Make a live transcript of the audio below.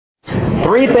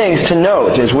Three things to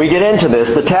note as we get into this.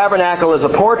 The tabernacle is a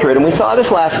portrait, and we saw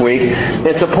this last week.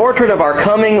 It's a portrait of our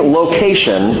coming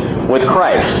location with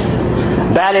Christ.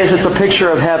 That is, it's a picture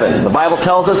of heaven. The Bible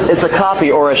tells us it's a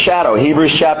copy or a shadow.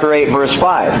 Hebrews chapter 8, verse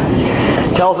 5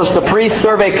 tells us the priests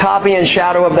serve a copy and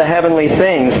shadow of the heavenly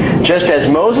things, just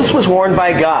as Moses was warned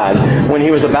by God when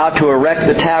he was about to erect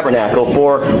the tabernacle.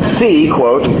 For see,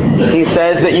 quote, he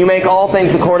says that you make all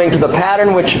things according to the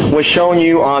pattern which was shown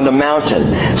you on the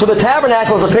mountain. So the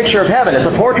tabernacle is a picture of heaven.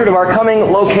 It's a portrait of our coming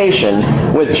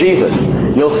location with Jesus.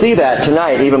 You'll see that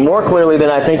tonight even more clearly than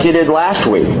I think you did last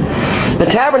week. The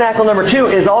tabernacle, number 2,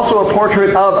 is also a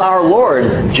portrait of our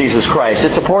Lord Jesus Christ.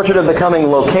 It's a portrait of the coming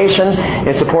location.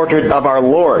 It's a portrait of our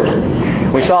Lord.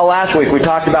 We saw last week, we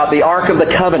talked about the Ark of the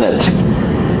Covenant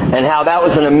and how that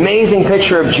was an amazing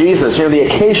picture of Jesus. You know, the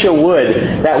acacia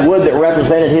wood, that wood that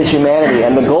represented His humanity,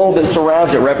 and the gold that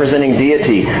surrounds it representing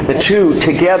deity. The two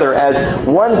together as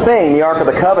one thing, the Ark of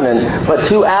the Covenant, but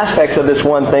two aspects of this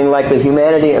one thing, like the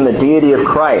humanity and the deity of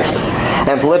Christ.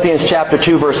 And Philippians chapter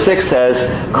 2, verse 6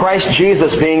 says, Christ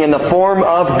Jesus, being in the form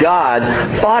of God,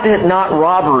 thought it not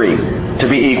robbery to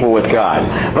be equal with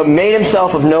God, but made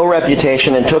Himself of no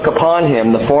reputation, and took upon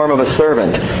Him the form of a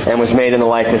servant, and was made in the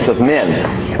likeness of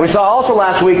men. We saw also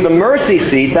last week the mercy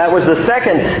seat. That was the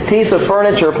second piece of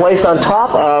furniture placed on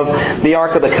top of the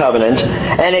Ark of the Covenant,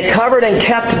 and it covered and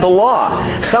kept the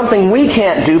law, something we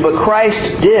can't do, but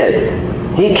Christ did.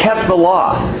 He kept the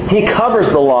law. He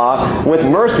covers the law with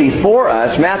mercy for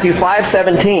us. Matthew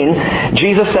 5:17,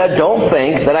 Jesus said, don't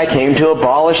think that I came to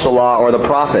abolish the law or the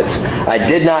prophets. I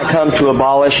did not come to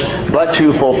abolish, but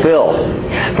to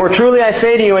fulfill. For truly I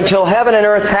say to you, until heaven and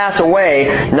earth pass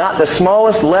away, not the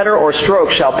smallest letter or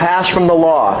stroke shall pass from the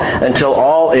law until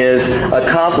all is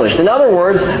accomplished. In other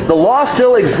words, the law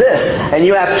still exists, and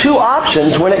you have two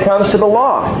options when it comes to the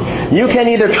law. You can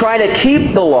either try to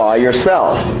keep the law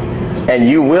yourself, and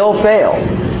you will fail.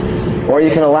 Or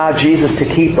you can allow Jesus to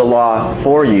keep the law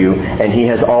for you, and He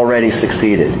has already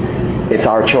succeeded. It's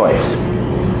our choice.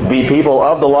 Be people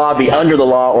of the law, be under the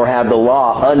law, or have the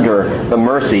law under the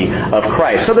mercy of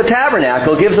Christ. So the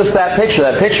tabernacle gives us that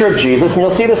picture of Jesus, and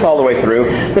you'll see this all the way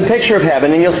through, the picture of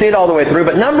heaven, and you'll see it all the way through.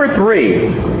 But number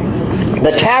 3,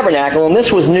 the tabernacle, and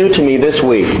this was new to me this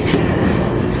week.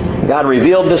 God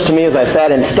revealed this to me as I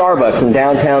sat in Starbucks in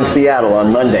downtown Seattle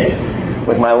on Monday.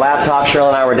 With my laptop, Cheryl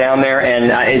and I were down there,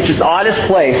 and it's just the oddest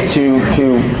place to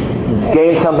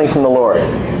gain something from the Lord.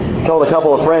 I told a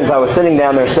couple of friends I was sitting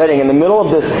down there studying in the middle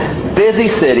of this busy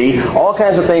city, all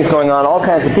kinds of things going on, all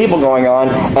kinds of people going on,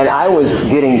 and I was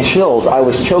getting chills. I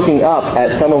was choking up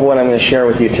at some of what I'm going to share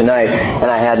with you tonight, and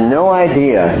I had no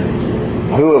idea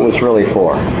who it was really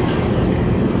for.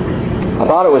 I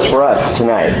thought it was for us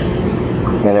tonight.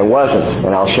 And it wasn't,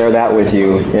 and I'll share that with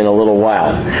you in a little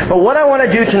while. But what I want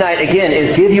to do tonight, again,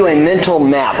 is give you a mental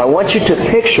map. I want you to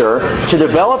picture, to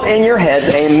develop in your heads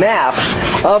a map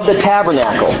of the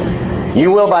tabernacle.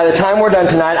 You will, by the time we're done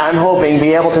tonight, I'm hoping,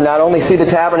 be able to not only see the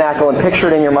tabernacle and picture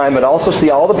it in your mind, but also see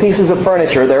all the pieces of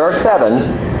furniture. There are 7.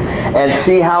 And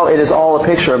see how it is all a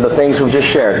picture of the things we've just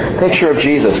shared. Picture of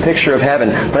Jesus, picture of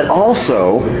heaven, but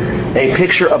also a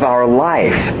picture of our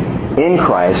life in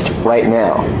Christ right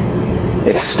now.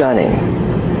 It's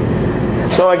stunning.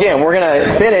 So again, we're going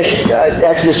to finish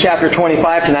Exodus chapter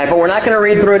 25 tonight, but we're not going to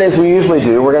read through it as we usually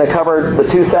do. We're going to cover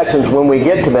the 2 sections when we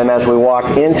get to them as we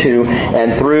walk into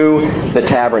and through the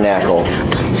tabernacle.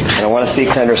 And I want to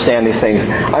seek to understand these things.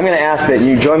 I'm going to ask that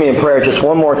you join me in prayer just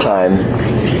one more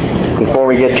time before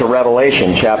we get to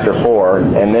Revelation chapter 4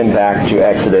 and then back to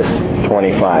Exodus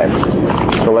 25.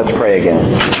 So let's pray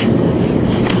again.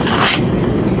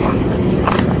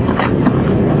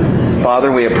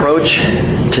 Father, we approach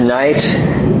tonight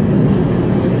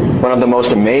one of the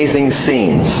most amazing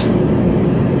scenes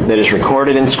that is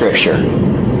recorded in Scripture.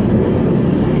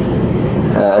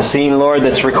 A scene, Lord,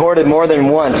 that's recorded more than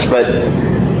once, but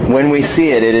when we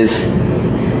see it, it is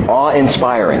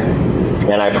awe-inspiring.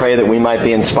 And I pray that we might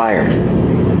be inspired.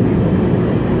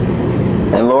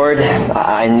 And Lord,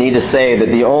 I need to say that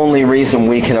the only reason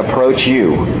we can approach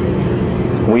You,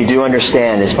 we do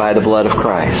understand, is by the blood of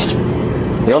Christ.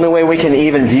 The only way we can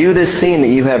even view this scene that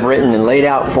You have written and laid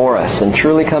out for us and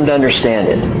truly come to understand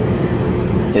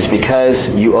it is because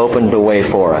You opened the way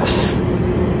for us.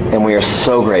 And we are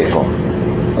so grateful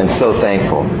and so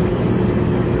thankful.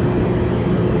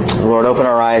 Lord, open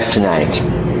our eyes tonight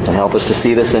and help us to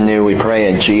see this anew, we pray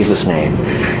in Jesus' name.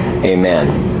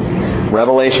 Amen.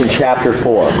 Revelation chapter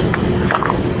 4.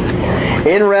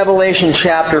 In Revelation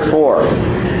chapter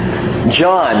 4,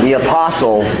 John, the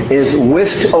apostle, is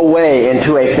whisked away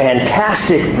into a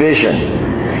fantastic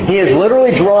vision. He is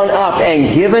literally drawn up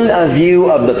and given a view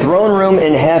of the throne room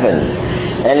in heaven.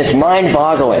 And it's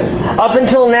mind-boggling. Up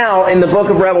until now, in the book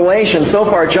of Revelation, so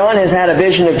far, John has had a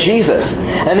vision of Jesus.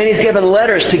 And then he's given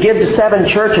letters to give to 7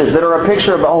 churches that are a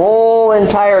picture of the whole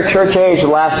entire church age, the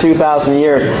last 2,000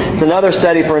 years. It's another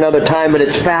study for another time, but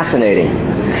it's fascinating.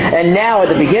 And now, at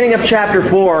the beginning of chapter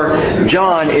 4,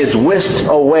 John is whisked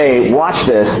away. Watch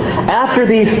this. After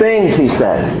these things, he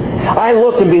says, I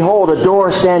looked, and behold, a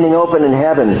door standing open in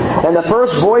heaven. And the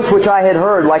first voice which I had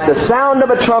heard, like the sound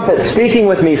of a trumpet speaking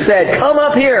with me, said, Come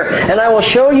up here, and I will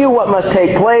show you what must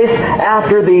take place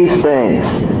after these things.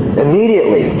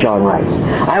 Immediately, John writes,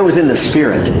 I was in the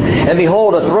Spirit, and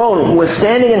behold, a throne was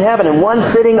standing in heaven, and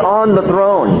one sitting on the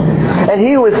throne. And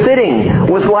he who was sitting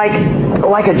was like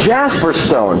a jasper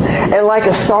stone, and like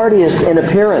a sardius in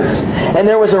appearance. And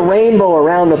there was a rainbow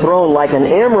around the throne, like an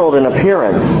emerald in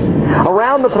appearance.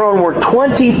 Around the throne were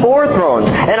 24 thrones,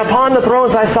 and upon the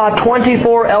thrones I saw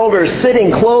 24 elders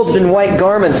sitting, clothed in white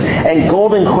garments, and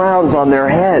golden crowns on their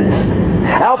heads.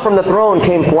 Out from the throne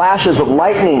came flashes of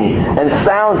lightning, and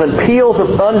sounds and peals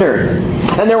of thunder.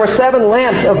 And there were 7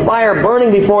 lamps of fire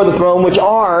burning before the throne, which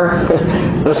are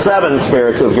the 7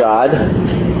 spirits of God.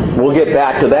 We'll get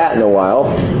back to that in a while.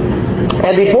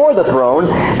 And before the throne,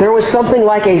 there was something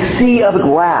like a sea of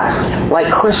glass,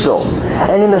 like crystal.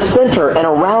 And in the center and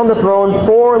around the throne,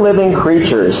 4 living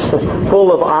creatures,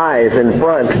 full of eyes in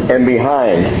front and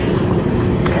behind.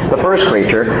 The first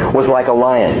creature was like a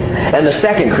lion, and the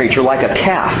second creature like a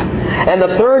calf. And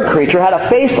the third creature had a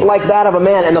face like that of a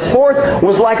man, and the fourth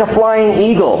was like a flying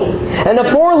eagle. And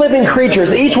the 4 living creatures,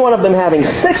 each one of them having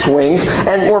 6 wings,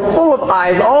 and were full of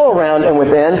eyes all around and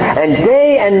within, and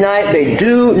day and night they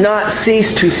do not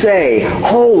cease to say,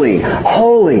 Holy,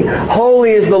 holy,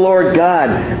 holy is the Lord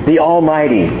God, the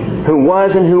Almighty, who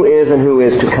was and who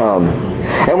is to come.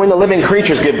 And when the living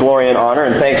creatures give glory and honor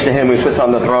and thanks to Him who sits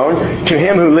on the throne, to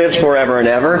Him who lives forever and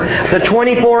ever, the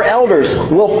 24 elders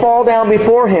will fall down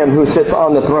before Him who sits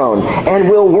on the throne, and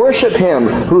will worship Him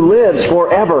who lives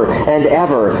forever and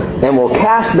ever, and will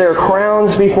cast their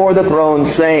crowns before the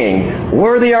throne, saying,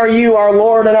 Worthy are you, our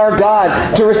Lord and our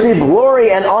God, to receive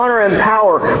glory and honor and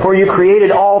power, for you created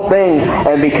all things,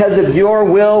 and because of your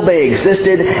will they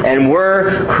existed and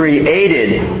were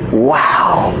created.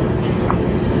 Wow!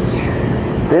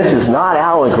 This is not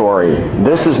allegory.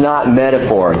 This is not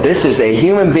metaphor. This is a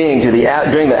human being doing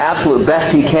the absolute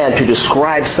best he can to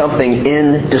describe something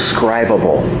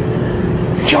indescribable.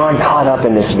 John caught up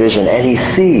in this vision, and he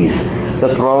sees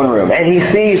the throne room, and he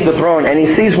sees the throne, and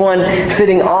he sees one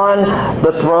sitting on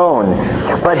the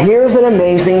throne. But here's an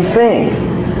amazing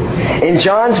thing. In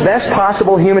John's best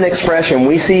possible human expression,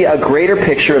 we see a greater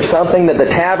picture of something that the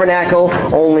tabernacle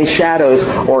only shadows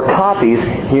or copies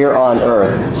here on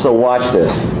earth. So watch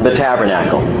this. The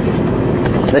tabernacle.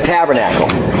 The tabernacle.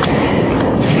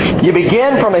 You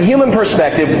begin from a human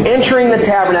perspective, entering the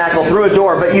tabernacle through a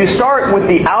door, but you start with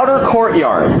the outer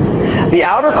courtyard. The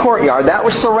outer courtyard that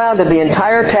was surrounded the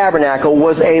entire tabernacle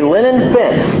was a linen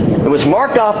fence. It was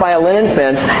marked off by a linen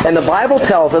fence, and the Bible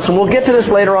tells us, and we'll get to this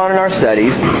later on in our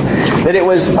studies, that it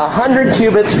was 100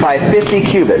 cubits by 50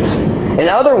 cubits. In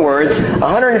other words,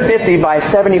 150 by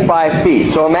 75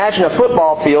 feet. So imagine a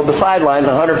football field, the sidelines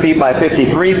 100 feet by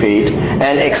 53 feet,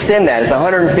 and extend that. It's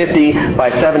 150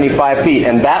 by 75 feet.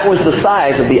 And that was the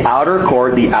size of the outer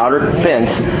court, the outer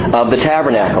fence of the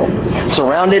tabernacle.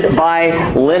 Surrounded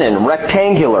by linen,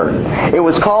 rectangular. It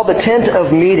was called the tent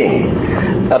of meeting.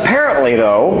 Apparently,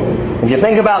 though, if you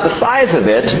think about the size of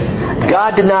it,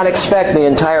 God did not expect the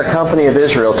entire company of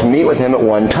Israel to meet with Him at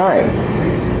one time.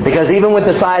 Because even with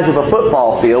the size of a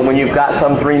football field, when you've got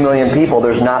some 3 million people,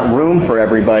 there's not room for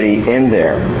everybody in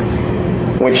there.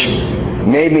 Which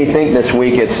made me think this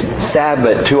week, it's sad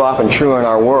but too often true in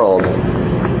our world,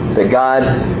 that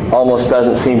God almost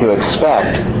doesn't seem to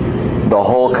expect the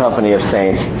whole company of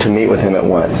saints to meet with Him at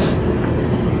once.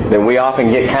 That we often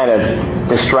get kind of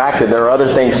distracted. There are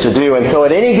other things to do. And so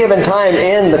at any given time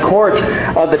in the court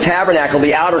of the tabernacle,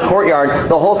 the outer courtyard,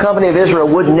 the whole company of Israel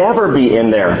would never be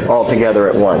in there all together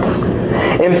at once.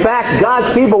 In fact,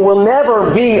 God's people will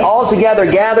never be all together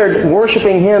gathered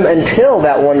worshiping Him until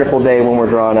that wonderful day when we're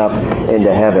drawn up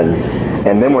into heaven.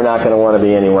 And then we're not going to want to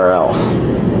be anywhere else.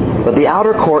 But the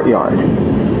outer courtyard,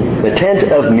 the tent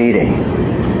of meeting.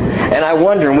 And I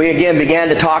wonder, and we again began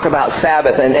to talk about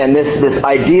Sabbath and this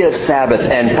idea of Sabbath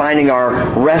and finding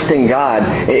our rest in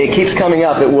God. It keeps coming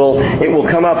up. It will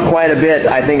come up quite a bit,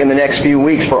 I think, in the next few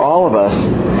weeks for all of us.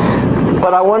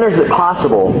 But I wonder, is it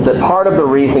possible that part of the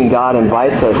reason God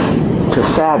invites us to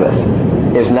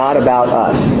Sabbath is not about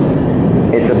us.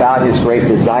 It's about His great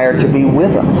desire to be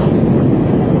with us.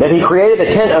 That He created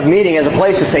the tent of meeting as a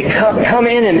place to say, come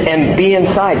in and be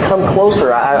inside. Come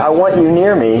closer. I want you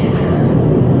near me.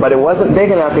 But it wasn't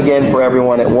big enough again for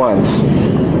everyone at once.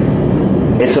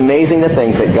 It's amazing to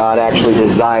think that God actually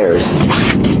desires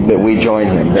that we join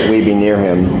Him, that we be near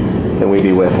Him, that we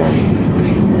be with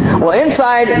Him. Well,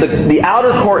 inside the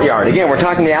outer courtyard, again, we're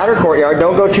talking the outer courtyard.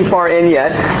 Don't go too far in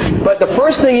yet. But the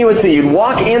first thing you would see, you'd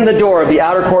walk in the door of the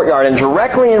outer courtyard, and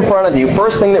directly in front of you,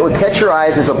 first thing that would catch your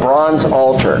eyes is a bronze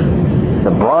altar.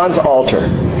 The bronze altar.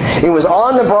 It was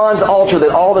on the bronze altar that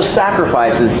all the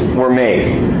sacrifices were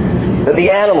made. That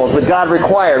the animals that God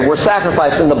required were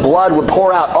sacrificed, and the blood would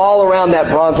pour out all around that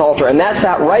bronze altar. And that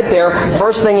sat right there,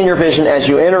 first thing in your vision as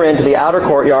you enter into the outer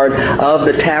courtyard of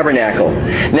the tabernacle.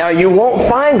 Now, you won't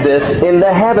find this in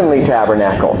the heavenly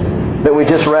tabernacle that we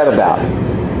just read about.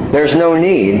 There's no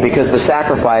need, because the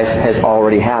sacrifice has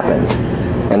already happened.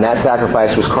 And that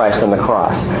sacrifice was Christ on the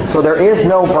cross. So there is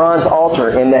no bronze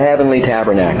altar in the heavenly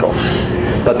tabernacle.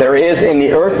 But there is in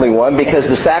the earthly one, because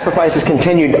the sacrifices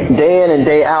continued day in and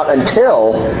day out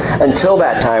until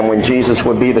that time when Jesus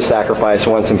would be the sacrifice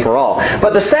once and for all.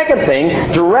 But the second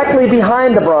thing, directly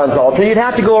behind the bronze altar, you'd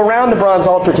have to go around the bronze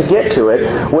altar to get to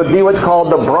it, would be what's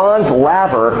called the bronze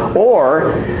laver,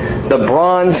 or the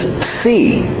bronze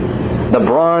sea. The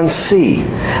bronze sea.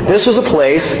 This was a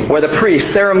place where the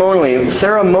priests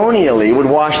ceremonially would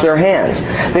wash their hands.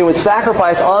 They would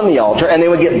sacrifice on the altar, and they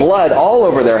would get blood all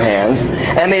over their hands,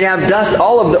 and they'd have dust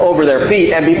over their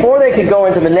feet. And before they could go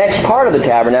into the next part of the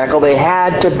tabernacle, they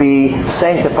had to be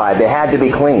sanctified. They had to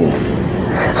be cleaned.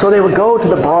 So they would go to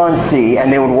the bronze sea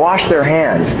and they would wash their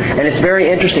hands. And it's very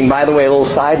interesting, by the way, a little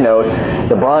side note,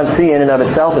 the bronze sea in and of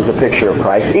itself is a picture of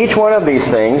Christ. Each one of these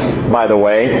things, by the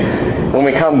way, when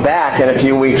we come back in a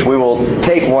few weeks, we will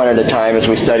take one at a time as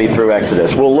we study through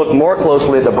Exodus. We'll look more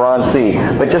closely at the bronze sea.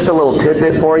 But just a little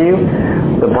tidbit for you,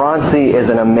 the bronze sea is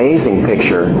an amazing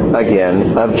picture,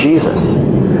 again, of Jesus.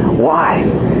 Why?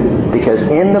 Because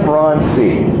in the bronze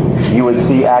sea, you would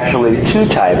see actually two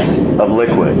types of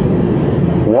liquid.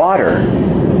 Water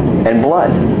and blood.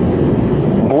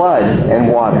 Blood and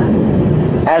water.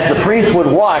 As the priests would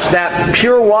wash, that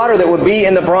pure water that would be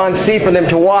in the bronze sea for them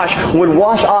to wash would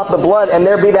wash off the blood, and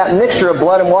there'd be that mixture of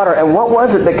blood and water. And what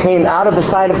was it that came out of the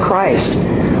side of Christ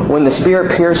when the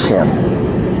Spirit pierced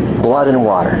Him? Blood and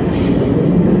water.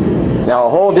 Now, a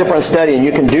whole different study, and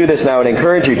you can do this, and I would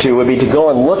encourage you to, would be to go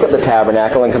and look at the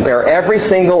tabernacle and compare every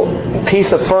single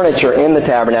piece of furniture in the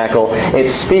tabernacle.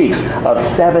 It speaks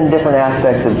of 7 different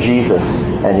aspects of Jesus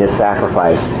and His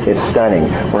sacrifice. It's stunning.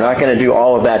 We're not going to do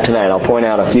all of that tonight. I'll point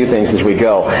out a few things as we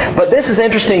go. But this is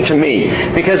interesting to me,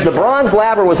 because the bronze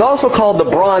laver was also called the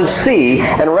bronze sea,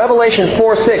 and Revelation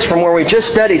 4:6, from where we just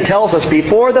studied, tells us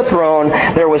before the throne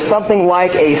there was something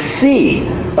like a sea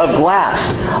of glass,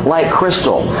 like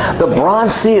crystal. The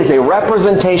bronze sea is a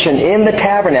representation in the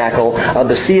tabernacle of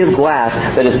the sea of glass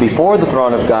that is before the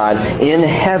throne of God in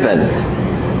heaven.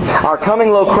 Our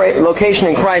coming location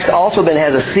in Christ also then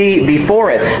has a sea before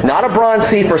it. Not a bronze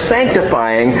sea for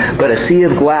sanctifying, but a sea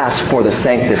of glass for the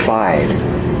sanctified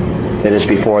that is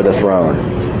before the throne.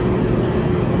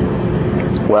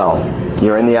 Well,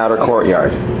 you're in the outer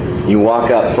courtyard. You walk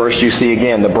up. First you see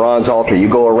again the bronze altar. You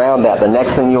go around that. The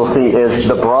next thing you'll see is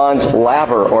the bronze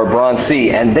laver or bronze sea.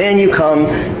 And then you come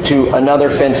to another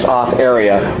fenced off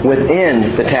area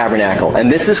within the tabernacle.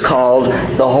 And this is called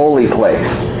the holy place.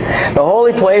 The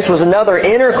holy place was another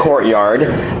inner courtyard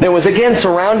that was again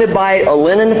surrounded by a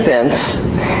linen fence.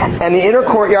 And the inner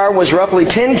courtyard was roughly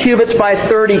 10 cubits by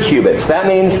 30 cubits. That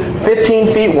means 15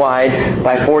 feet wide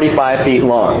by 45 feet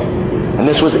long. And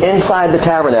this was inside the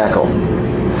tabernacle.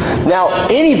 Now,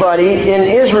 anybody in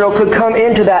Israel could come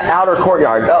into that outer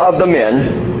courtyard of the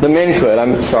men. The men could.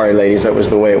 I'm sorry, ladies, that was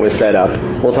the way it was set up.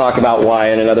 We'll talk about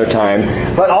why in another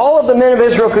time. But all of the men of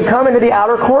Israel could come into the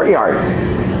outer courtyard.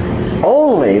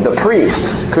 Only the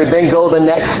priests could then go the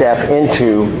next step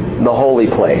into the holy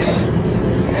place.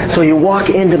 So you walk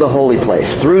into the holy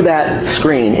place, through that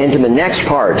screen, into the next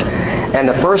part. And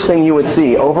the first thing you would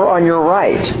see over on your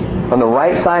right, on the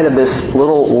right side of this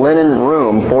little linen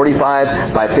room,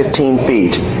 45 by 15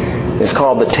 feet, is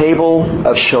called the table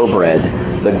of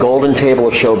showbread, the golden table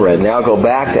of showbread. Now go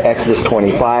back to Exodus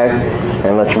 25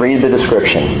 and let's read the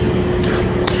description.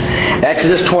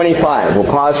 Exodus 25. We'll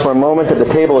pause for a moment at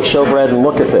the table of showbread and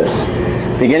look at this.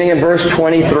 Beginning in verse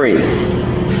 23.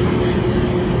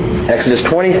 Exodus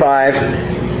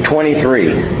 25,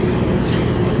 23.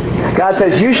 God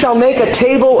says, "You shall make a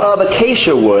table of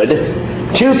acacia wood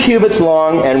 2 cubits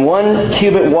long and 1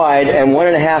 cubit wide and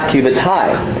 1.5 cubits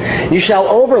high. You shall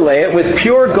overlay it with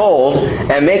pure gold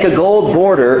and make a gold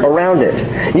border around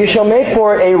it. You shall make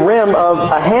for it a rim of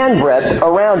a handbreadth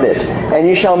around it, and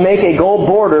you shall make a gold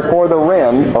border for the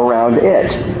rim around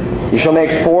it. You shall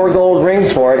make 4 gold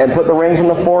rings for it, and put the rings in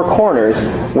the 4 corners,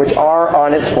 which are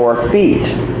on its 4 feet.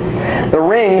 The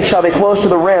rings shall be close to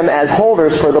the rim as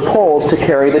holders for the poles to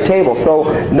carry the table. So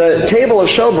the table of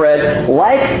showbread,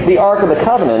 like the Ark of the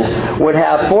Covenant, would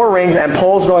have 4 rings and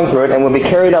poles going through it, and would be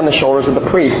carried on the shoulders of the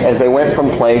priests as they went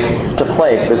from place to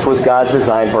place. This was God's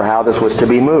design for how this was to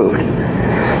be moved.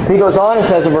 He goes on and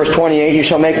says in verse 28, you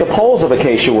shall make the poles of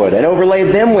acacia wood and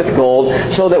overlay them with gold,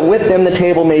 so that with them the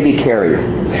table may be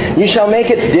carried. You shall make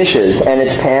its dishes and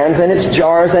its pans and its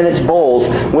jars and its bowls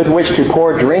with which to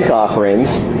pour drink offerings.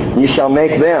 You shall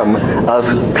make them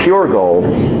of pure gold.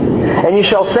 And you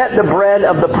shall set the bread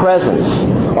of the presence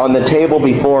on the table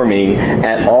before me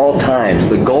at all times.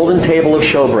 The golden table of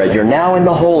showbread. You're now in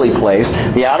the holy place.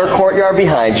 The outer courtyard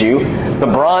behind you. The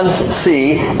bronze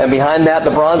sea. And behind that,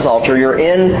 the bronze altar. You're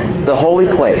in the holy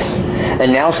place.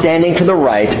 And now standing to the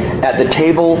right at the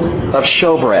table of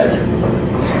showbread.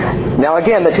 Now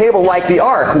again, the table, like the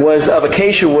ark, was of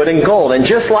acacia wood and gold. And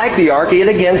just like the ark, it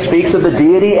again speaks of the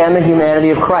deity and the humanity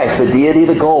of Christ. The deity,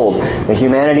 the gold. The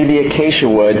humanity, the acacia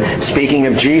wood, speaking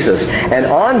of Jesus. And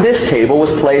on this table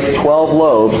was placed 12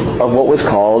 loaves of what was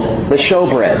called the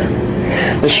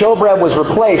showbread. The showbread was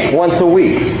replaced once a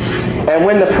week. And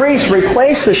when the priest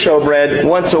replaced the showbread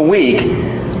once a week,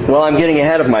 well, I'm getting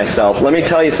ahead of myself. Let me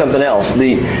tell you something else.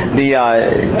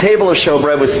 The table of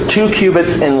showbread was 2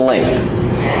 cubits in length.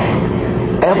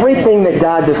 Everything that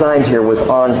God designed here was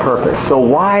on purpose. So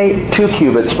why 2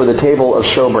 cubits for the table of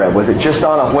showbread? Was it just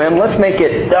on a whim? Let's make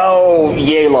it,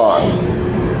 yay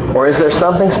long. Or is there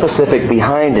something specific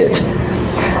behind it?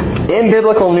 In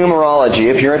biblical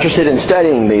numerology, if you're interested in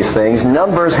studying these things,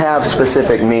 numbers have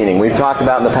specific meaning. We've talked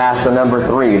about in the past the number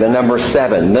 3, the number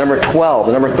 7, the number 12,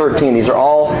 the number 13. These are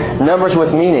all numbers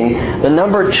with meaning. The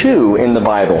number 2 in the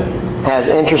Bible has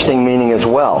interesting meaning as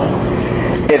well.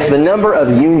 It's the number of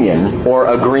union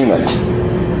or agreement.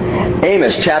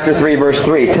 Amos chapter 3 verse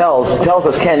 3 tells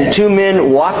us, can 2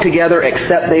 men walk together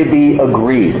except they be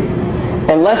agreed?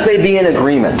 Unless they be in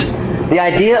agreement. The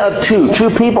idea of two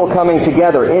people coming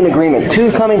together in agreement,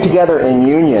 2 coming together in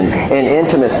union, in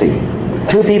intimacy.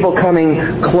 2 people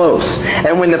coming close.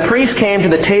 And when the priest came to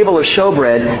the table of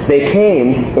showbread, they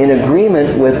came in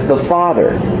agreement with the Father.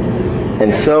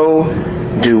 And so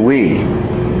do we.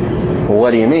 Well,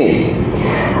 what do you mean?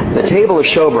 The table of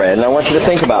showbread, and I want you to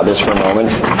think about this for a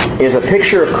moment, is a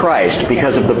picture of Christ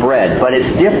because of the bread. But it's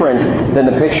different than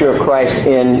the picture of Christ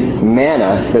in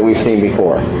manna that we've seen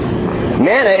before.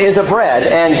 Manna is a bread,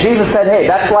 and Jesus said, hey,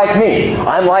 that's like me.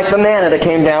 I'm like the manna that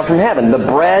came down from heaven, the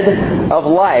bread of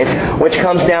life which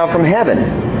comes down from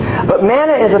heaven. But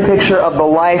manna is a picture of the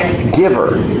life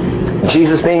giver.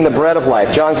 Jesus being the bread of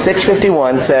life. John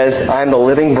 6:51 says, I am the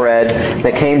living bread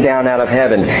that came down out of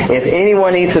heaven. If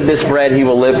anyone eats of this bread, he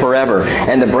will live forever.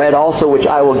 And the bread also which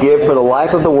I will give for the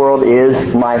life of the world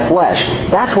is my flesh.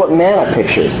 That's what manna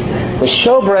pictures. The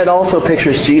showbread also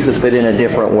pictures Jesus, but in a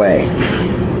different way.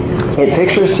 It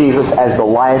pictures Jesus as the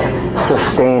life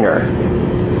sustainer.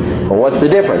 Well, what's the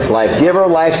difference? Life giver,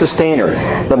 life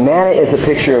sustainer. The manna is a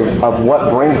picture of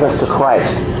what brings us to Christ.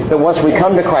 That once we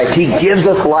come to Christ, He gives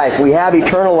us life. We have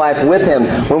eternal life with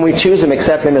Him when we choose Him,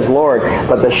 accept Him as Lord.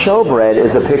 But the showbread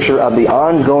is a picture of the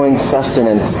ongoing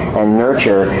sustenance and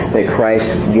nurture that Christ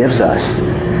gives us.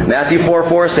 Matthew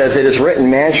 4:4 says, it is written,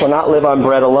 man shall not live on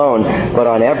bread alone, but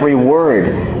on every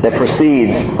word that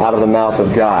proceeds out of the mouth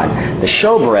of God. The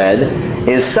showbread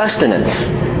is sustenance.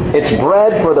 It's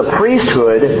bread for the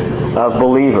priesthood of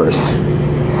believers.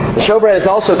 The showbread is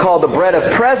also called the bread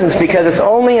of presence because it's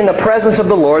only in the presence of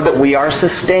the Lord that we are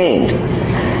sustained.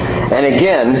 And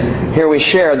again, here we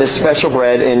share this special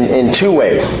bread in 2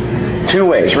 ways. 2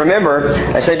 ways. Remember,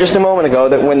 I said just a moment ago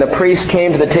that when the priests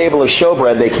came to the table of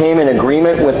showbread, they came in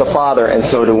agreement with the Father, and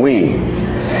so do we.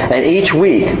 And each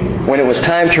week, when it was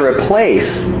time to replace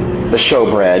the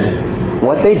showbread,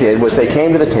 what they did was they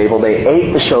came to the table, they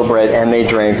ate the showbread, and they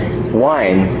drank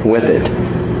wine with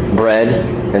it. Bread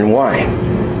and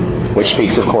wine. Which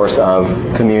speaks, of course,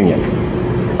 of communion.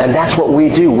 And that's what we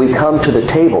do. We come to the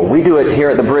table. We do it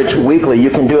here at the Bridge weekly. You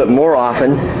can do it more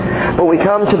often. But we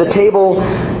come to the table,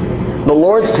 the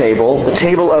Lord's table, the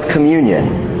table of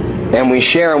communion. And we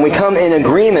share, and we come in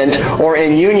agreement or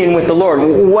in union with the Lord.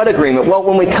 What agreement? Well,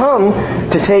 when we come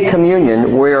to take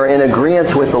communion, we are in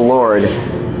agreement with the Lord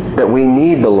that we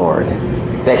need the Lord.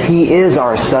 that He is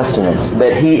our sustenance,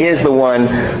 that He is the one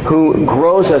who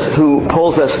grows us, who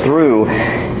pulls us through.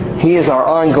 He is our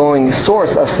ongoing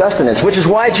source of sustenance, which is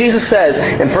why Jesus says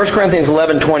in 1 Corinthians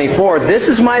 11:24, "This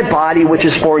is my body which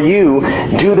is for you.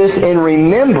 Do this in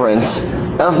remembrance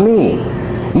of me."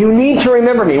 You need to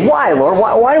remember me. Why, Lord?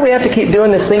 Why do we have to keep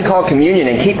doing this thing called communion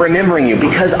and keep remembering you?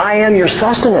 Because I am your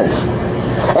sustenance.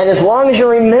 And as long as you're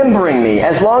remembering me,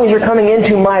 as long as you're coming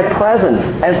into my presence,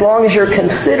 as long as you're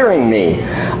considering me,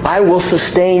 I will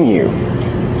sustain you.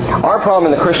 Our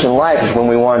problem in the Christian life is when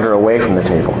we wander away from the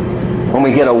table, when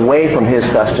we get away from His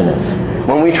sustenance,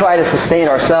 when we try to sustain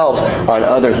ourselves on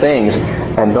other things.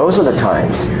 And those are the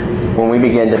times when we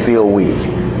begin to feel weak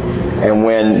and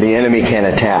when the enemy can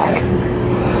attack.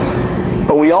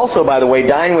 But we also, by the way,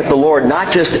 dine with the Lord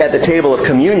not just at the table of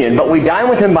communion, but we dine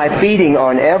with Him by feeding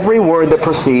on every word that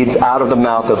proceeds out of the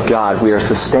mouth of God. We are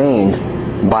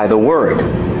sustained by the Word.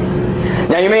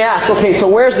 Now you may ask, okay, so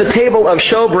where's the table of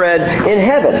showbread in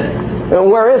heaven?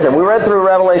 Where is it? We read through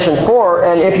Revelation 4,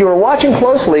 and if you were watching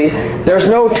closely, there's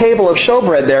no table of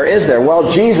showbread there, is there?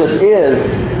 Well, Jesus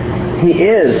He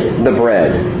is the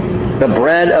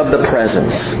bread of the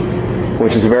presence,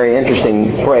 which is a very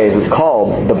interesting phrase. It's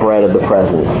called the bread of the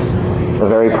presence, the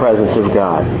very presence of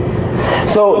God.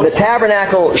 So the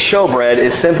tabernacle showbread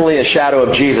is simply a shadow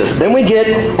of Jesus. Then we get,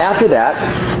 after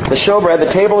that, the showbread,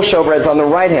 the table of showbread is on the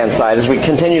right-hand side as we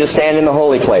continue to stand in the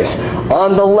holy place.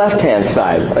 On the left-hand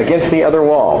side, against the other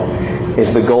wall,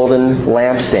 is the golden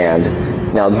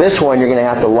lampstand. Now this one you're going to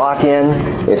have to lock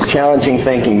in. It's challenging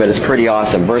thinking, but it's pretty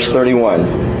awesome. Verse 31.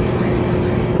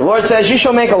 The Lord says, "You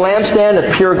shall make a lampstand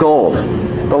of pure gold.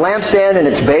 The lampstand and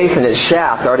its base and its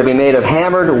shaft are to be made of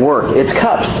hammered work. Its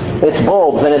cups, its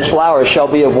bulbs, and its flowers shall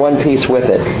be of one piece with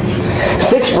it.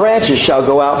 6 branches shall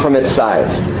go out from its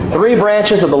sides. 3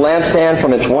 branches of the lampstand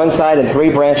from its one side, and 3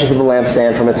 branches of the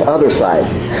lampstand from its other side.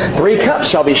 3 cups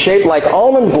shall be shaped like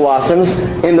almond blossoms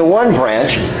in the one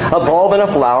branch, a bulb and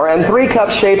a flower, and 3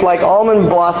 cups shaped like almond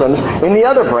blossoms in the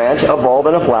other branch, a bulb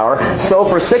and a flower. So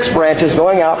for 6 branches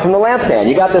going out from the lampstand."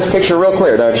 You got this picture real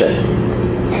clear, don't you?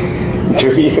 Do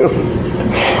you?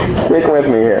 Stick with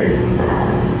me here.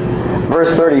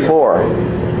 Verse 34.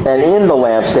 "And in the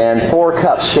lampstand 4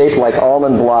 cups shaped like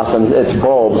almond blossoms, its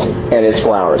bulbs and its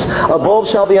flowers. A bulb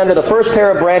shall be under the first pair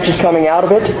of branches coming out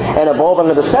of it, and a bulb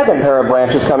under the second pair of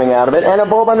branches coming out of it, and a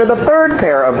bulb under the third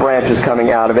pair of branches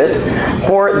coming out of it,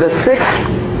 for the 6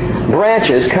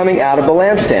 branches coming out of the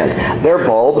lampstand. Their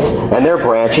bulbs and their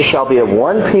branches shall be of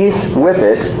one piece with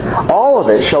it. All of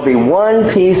it shall be one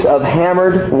piece of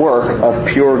hammered work of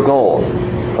pure gold."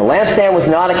 The lampstand was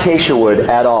not acacia wood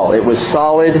at all. It was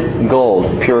solid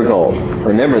gold, pure gold.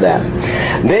 Remember that.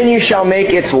 "Then you shall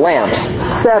make its lamps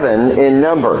 7 in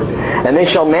number, and they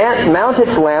shall mount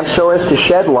its lamps so as to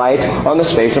shed light on the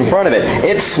space in front of it.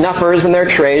 Its snuffers and their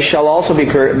trays shall also be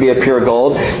of pure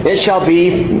gold. It shall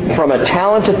be from a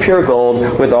talent of pure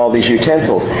gold with all these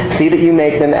utensils. See that you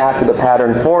make them after the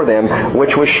pattern for them,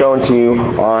 which was shown to you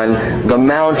on the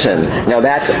mountain." Now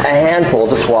that's a handful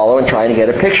to swallow and trying to get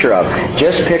a picture of.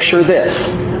 Just picture this,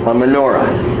 a menorah.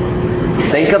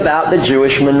 Think about the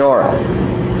Jewish menorah.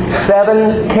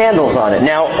 7 candles on it.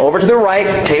 Now, over to the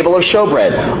right, table of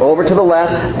showbread. Over to the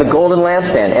left, the golden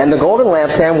lampstand. And the golden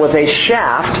lampstand was a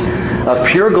shaft of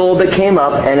pure gold that came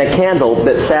up and a candle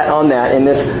that sat on that in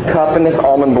this cup and this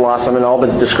almond blossom and all the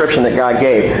description that God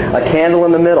gave. A candle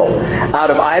in the middle.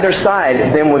 Out of either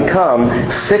side then would come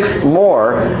 6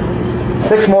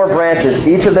 more branches,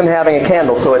 each of them having a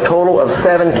candle, so a total of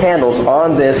 7 candles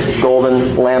on this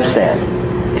golden lampstand.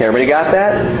 Okay, everybody got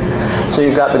that? So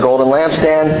you've got the golden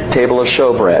lampstand, table of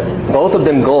showbread. Both of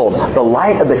them gold. The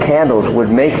light of the candles would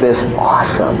make this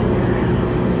awesome.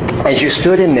 As you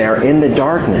stood in there in the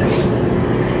darkness,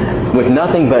 with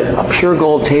nothing but a pure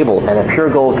gold table and a pure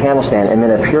gold candlestand, and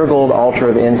then a pure gold altar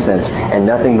of incense, and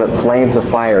nothing but flames of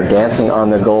fire dancing on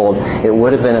the gold, it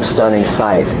would have been a stunning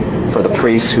sight for the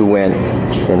priests who went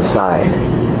inside.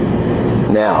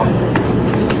 Now,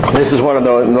 this is one of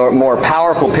the more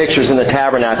powerful pictures in the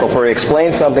tabernacle, for it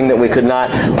explains something that we could not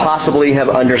possibly have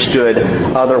understood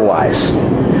otherwise.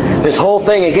 This whole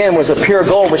thing, again, was of pure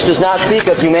gold, which does not speak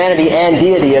of humanity and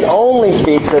deity. It only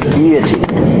speaks of deity.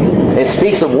 It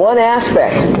speaks of one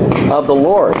aspect of the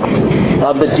Lord,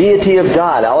 of the deity of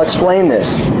God. I'll explain this.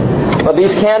 But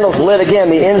these candles lit, again,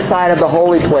 the inside of the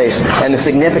holy place, and the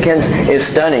significance is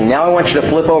stunning. Now I want you to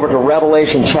flip over to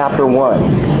Revelation chapter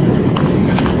 1.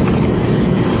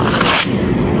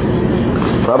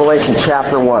 Revelation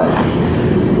chapter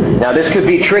 1. Now this could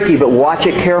be tricky, but watch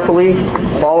it carefully,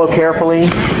 follow carefully,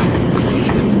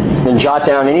 and jot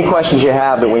down any questions you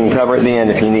have that we can cover at the end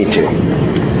if you need to.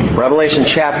 Revelation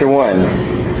chapter 1.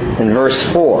 in verse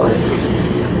 4.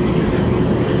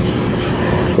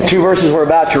 The two verses we're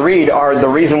about to read are the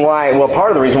reason why,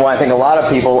 part of the reason why I think a lot of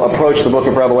people approach the book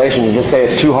of Revelation and just say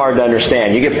it's too hard to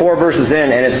understand. You get 4 verses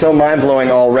in and it's so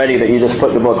mind-blowing already that you just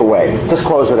put the book away. Just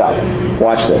close it up.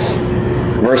 Watch this.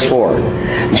 Verse 4.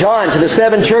 John, to the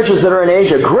 7 churches that are in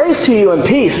Asia, grace to you and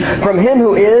peace from Him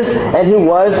who is, and who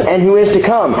was, and who is to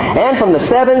come, and from the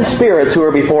 7 spirits who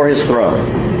are before His throne.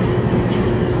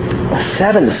 The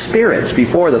 7 spirits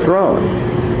before the throne.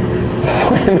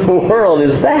 What in the world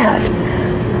is that?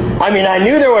 I mean, I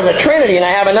knew there was a Trinity, and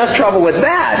I have enough trouble with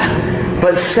that.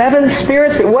 But 7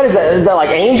 spirits? What is that? Is that like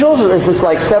angels? Or is this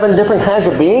like 7 different kinds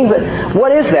of beings?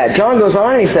 What is that? John goes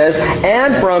on and he says,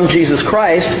 and from Jesus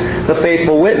Christ, the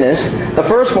faithful witness, the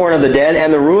firstborn of the dead,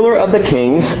 and the ruler of the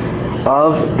kings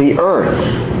of the earth.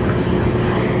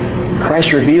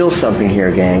 Christ reveals something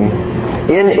here, gang.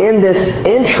 In this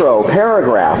intro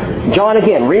paragraph, John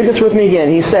again, read this with me again.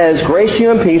 He says, grace to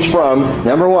you and peace from,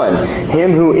 number 1,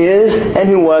 Him who is, and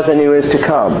who was, and who is to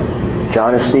come.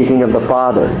 John is speaking of the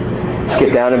Father.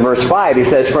 Skip down in verse 5. He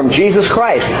says, from Jesus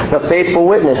Christ, the faithful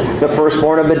witness, the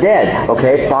firstborn of the dead.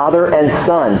 Okay, Father and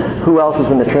Son. Who else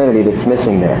is in the Trinity that's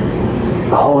missing there?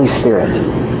 The Holy Spirit.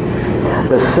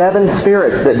 The 7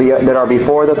 spirits that are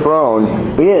before the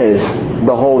throne is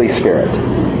the Holy Spirit.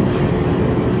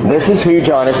 This is who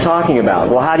John is talking about.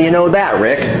 Well, how do you know that,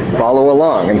 Rick? Follow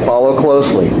along and follow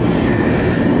closely.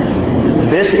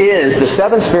 This is, the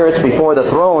 7 spirits before the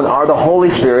throne are the Holy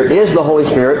Spirit, is the Holy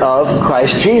Spirit of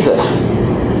Christ Jesus.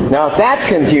 Now, if that's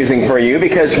confusing for you,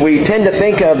 because we tend to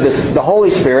think of the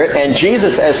Holy Spirit and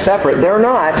Jesus as separate, they're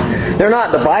not. They're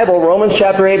not. The Bible, Romans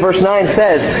chapter 8, verse 9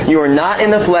 says, you are not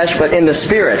in the flesh, but in the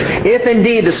Spirit. If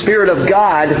indeed the Spirit of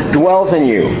God dwells in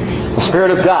you. The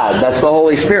Spirit of God, that's the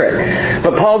Holy Spirit.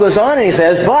 But Paul goes on and he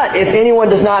says, but if anyone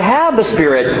does not have the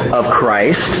Spirit of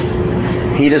Christ,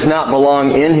 he does not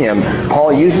belong in Him.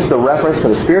 Paul uses the reference to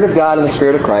the Spirit of God and the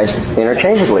Spirit of Christ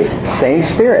interchangeably. Same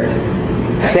Spirit.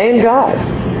 Same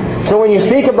God. So when you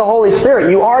speak of the Holy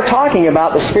Spirit, you are talking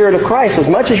about the Spirit of Christ. As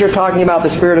much as you're talking about the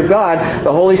Spirit of God,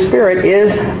 the Holy Spirit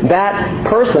is that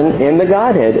person in the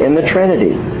Godhead, in the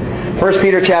Trinity. 1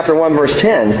 Peter chapter 1, verse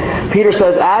 10, Peter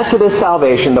says, as to this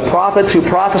salvation, the prophets who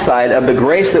prophesied of the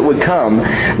grace that would come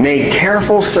made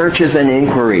careful searches and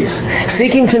inquiries,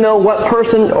 seeking to know what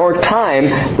person or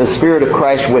time the Spirit of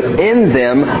Christ within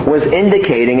them was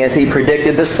indicating as He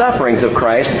predicted the sufferings of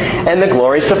Christ and the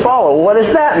glories to follow. What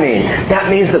does that mean? That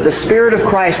means that the Spirit of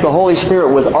Christ, the Holy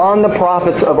Spirit, was on the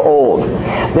prophets of old.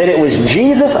 That it was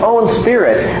Jesus' own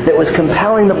Spirit that was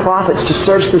compelling the prophets to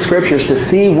search the Scriptures to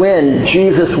see when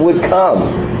Jesus would come.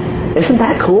 Isn't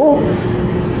that cool?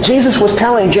 Jesus was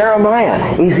telling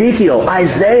Jeremiah, Ezekiel,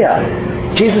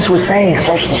 Isaiah. Jesus was saying,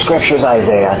 search the Scriptures,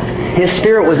 Isaiah. His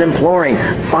Spirit was imploring,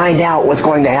 find out what's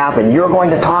going to happen. You're going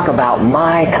to talk about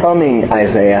my coming,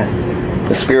 Isaiah.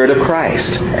 The Spirit of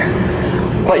Christ.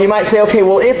 But you might say, okay,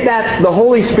 well, if that's the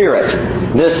Holy Spirit,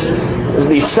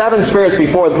 these 7 spirits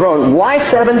before the throne, why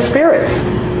 7 spirits?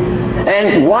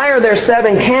 And why are there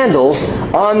 7 candles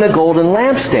on the golden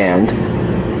lampstand?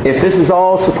 If this is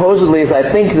all supposedly, as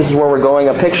I think this is where we're going,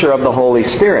 a picture of the Holy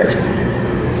Spirit.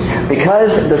 Because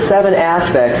the 7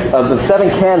 aspects of the 7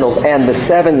 candles and the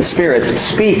 7 spirits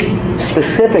speak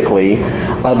specifically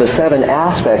of the 7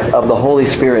 aspects of the Holy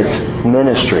Spirit's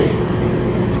ministry.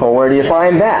 Well, where do you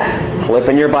find that? Flip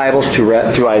in your Bibles to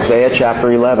Isaiah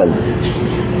chapter 11.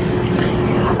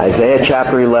 Isaiah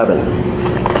chapter 11.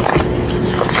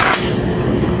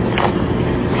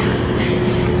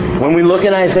 When we look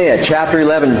in Isaiah chapter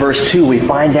 11, verse 2, we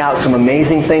find out some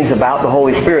amazing things about the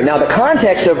Holy Spirit. Now, the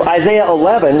context of Isaiah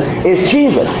 11 is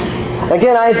Jesus.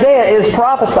 Again, Isaiah is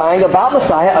prophesying about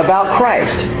Messiah, about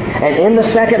Christ. And in the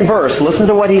second verse, listen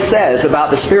to what he says about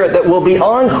the Spirit that will be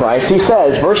on Christ. He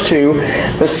says, verse 2,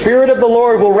 the Spirit of the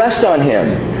Lord will rest on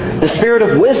Him. The Spirit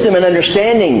of wisdom and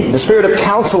understanding, the Spirit of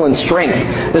counsel and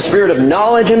strength, the Spirit of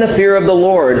knowledge and the fear of the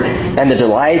Lord,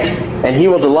 and He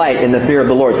will delight in the fear of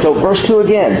the Lord. So verse 2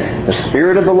 again, the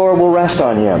Spirit of the Lord will rest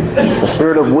on Him. The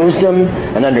Spirit of wisdom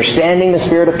and understanding, the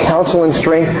Spirit of counsel and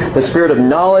strength, the Spirit of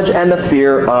knowledge and the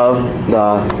fear of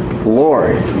the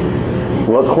Lord.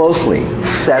 Look closely.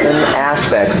 7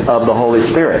 aspects of the Holy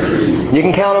Spirit. You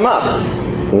can count them up.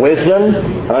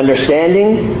 Wisdom,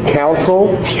 understanding,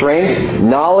 counsel, strength,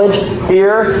 knowledge,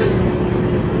 fear.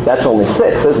 That's only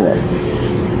 6, isn't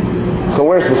it? So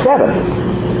where's the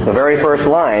 7th? The very first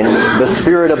line, the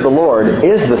Spirit of the Lord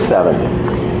is the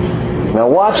 7th. Now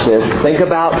watch this. Think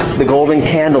about the golden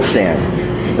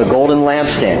candlestand, the golden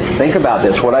lampstand. Think about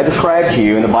this. What I described to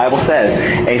you, and the Bible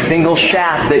says, a single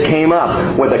shaft that came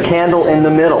up with a candle in the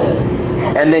middle.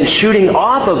 And then shooting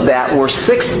off of that were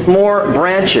 6 more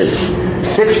branches.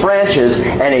 6 branches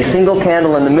and a single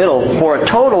candle in the middle for a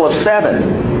total of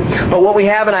 7. But what we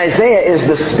have in Isaiah is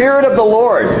the Spirit of the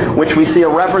Lord, which we see a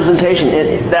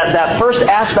representation. That first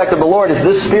aspect of the Lord is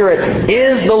this Spirit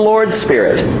is the Lord's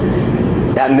Spirit.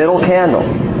 That middle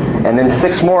candle. And then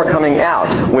 6 more coming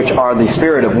out, which are the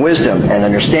Spirit of wisdom and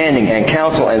understanding and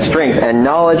counsel and strength and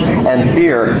knowledge and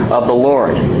fear of the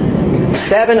Lord.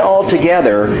 7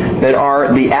 altogether that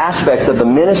are the aspects of the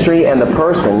ministry and the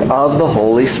person of the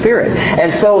Holy Spirit.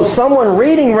 And so someone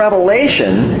reading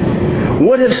Revelation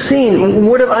would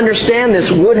have understand this,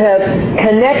 would have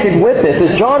connected with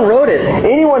this. As John wrote it,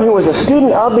 anyone who was a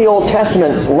student of the Old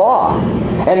Testament law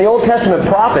and the Old Testament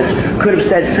prophets could have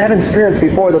said 7 spirits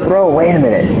before the throne. Wait a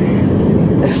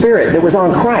minute. The Spirit that was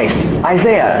on Christ.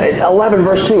 Isaiah 11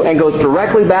 verse 2, and goes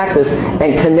directly back this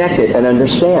and connect it and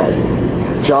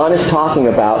understand. John is talking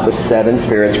about the 7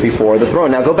 spirits before the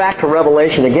throne. Now go back to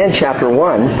Revelation again, chapter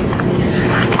 1.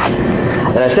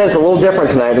 And I said it's a little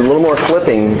different tonight, a little more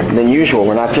flipping than usual.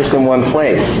 We're not just in one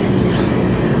place.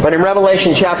 But in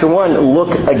Revelation chapter 1,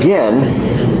 look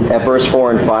again at verse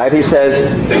 4 and 5. He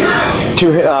says,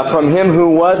 from Him who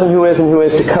was and who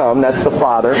is to come, that's the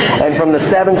Father, and from the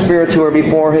 7 spirits who are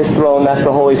before His throne, that's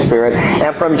the Holy Spirit,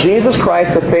 and from Jesus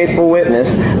Christ, the faithful witness,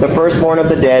 the firstborn of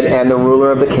the dead, and the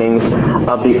ruler of the kings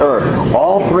of the earth.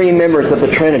 All 3 members of the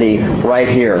Trinity right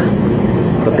here.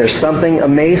 But there's something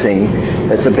amazing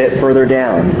that's a bit further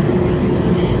down.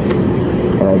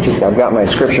 I've got my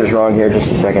scriptures wrong here, just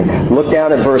a second. Look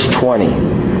down at verse 20.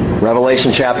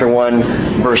 Revelation chapter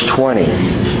 1, verse 20.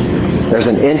 There's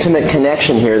an intimate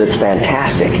connection here that's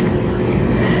fantastic.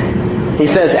 He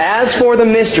says, as for the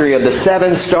mystery of the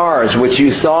 7 stars which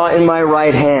you saw in my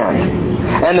right hand,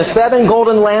 and the 7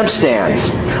 golden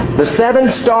lampstands, the 7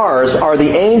 stars are the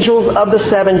angels of the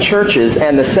 7 churches,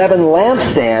 and the 7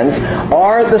 lampstands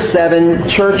are the 7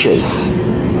 churches.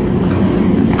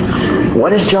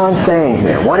 What is John saying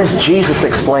here? What is Jesus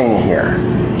explaining here?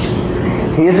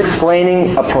 He is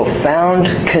explaining a profound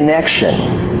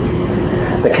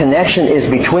connection. The connection is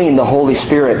between the Holy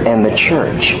Spirit and the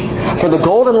church. For the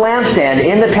golden lampstand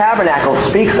in the tabernacle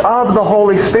speaks of the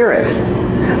Holy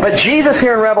Spirit. But Jesus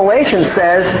here in Revelation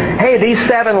says, hey, these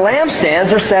 7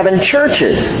 lampstands are 7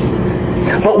 churches.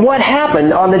 But what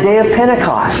happened on the day of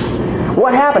Pentecost?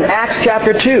 What happened? Acts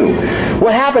chapter 2.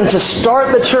 What happened to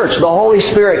start the church? The Holy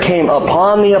Spirit came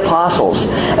upon the apostles.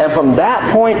 And from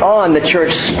that point on, the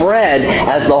church spread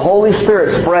as the Holy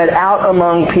Spirit spread out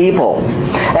among people.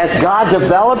 As God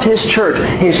developed His church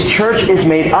is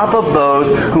made up of those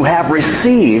who have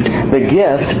received the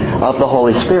gift of the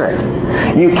Holy Spirit.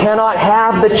 You cannot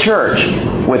have the church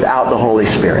without the Holy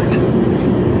Spirit.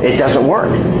 It doesn't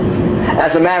work.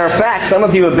 As a matter of fact, some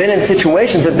of you have been in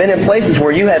situations, have been in places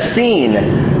where you have seen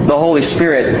the Holy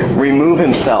Spirit remove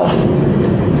Himself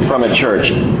from a church,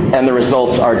 and the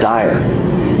results are dire.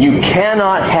 You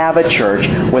cannot have a church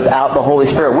without the Holy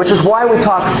Spirit, which is why we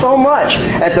talk so much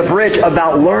at the Bridge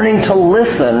about learning to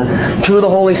listen to the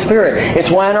Holy Spirit. It's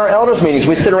why in our elders meetings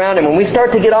we sit around and when we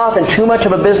start to get off in too much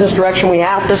of a business direction, we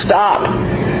have to stop.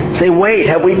 Say, wait,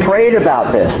 have we prayed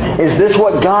about this? Is this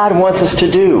what God wants us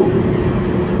to do?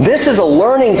 This is a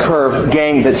learning curve,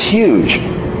 gang, that's huge.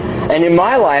 And in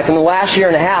my life, in the last year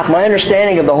and a half, my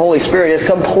understanding of the Holy Spirit is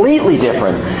completely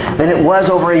different than it was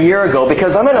over a year ago,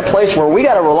 because I'm in a place where we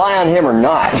got to rely on Him or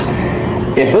not.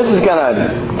 If this is going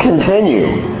to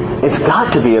continue, it's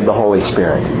got to be of the Holy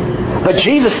Spirit. But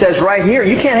Jesus says right here,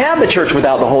 you can't have the church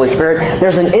without the Holy Spirit.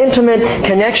 There's an intimate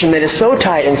connection that is so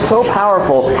tight and so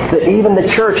powerful that even the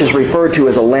church is referred to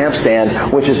as a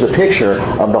lampstand, which is the picture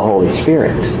of the Holy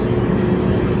Spirit.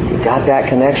 Got that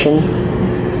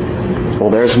connection? Well,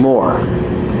 there's more.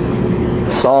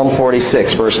 Psalm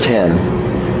 46, verse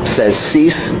 10 says,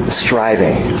 cease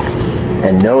striving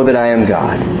and know that I am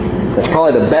God. That's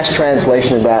probably the best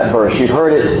translation of that verse. You've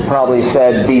heard it probably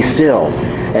said, be still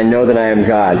and know that I am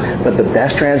God. But the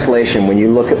best translation when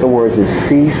you look at the words is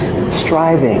cease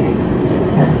striving.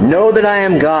 Know that I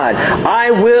am God.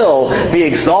 I will be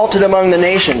exalted among the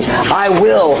nations. I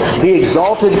will be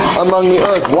exalted among the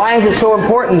earth. Why is it so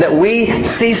important that we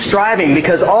cease striving?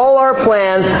 Because all our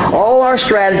plans, all our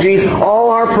strategies, all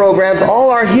our programs, all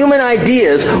our human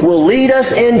ideas will lead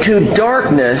us into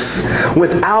darkness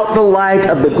without the light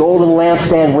of the golden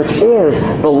lampstand, which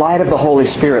is the light of the Holy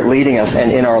Spirit leading us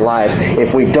and in our lives.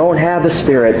 If we don't have the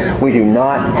Spirit, we do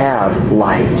not have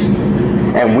light.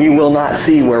 And we will not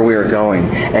see where we are going.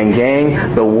 And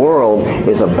gang, the world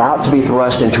is about to be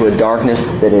thrust into a darkness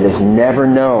that it has never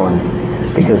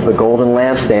known, because the golden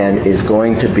lampstand is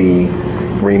going to be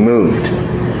removed.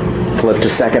 Flip to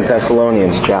 2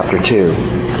 Thessalonians chapter 2. 2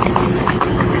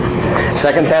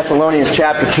 Thessalonians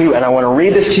chapter 2, and I want to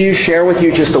read this to you, share with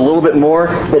you just a little bit more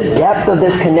the depth of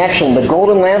this connection, the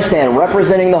golden lampstand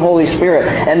representing the Holy Spirit,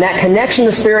 and that connection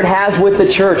the Spirit has with the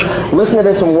church. Listen to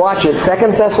this and watch it. 2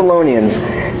 Thessalonians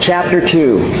chapter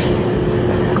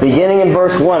 2, beginning in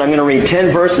verse 1. I'm going to read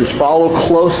 10 verses. Follow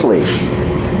closely.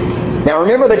 Now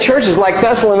remember, the churches like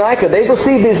Thessalonica, they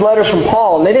received these letters from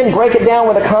Paul, and they didn't break it down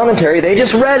with a commentary. They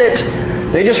just read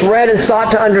it. They just read and sought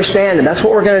to understand it. That's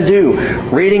what we're going to do.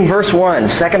 Reading verse 1,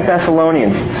 2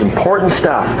 Thessalonians. It's important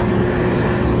stuff.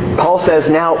 Paul says,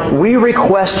 "Now we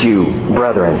request you,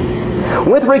 brethren,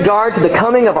 with regard to the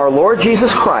coming of our Lord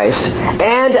Jesus Christ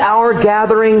and our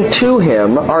gathering to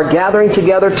Him," our gathering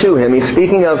together to Him. He's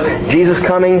speaking of Jesus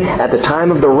coming at the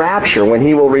time of the rapture when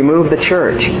He will remove the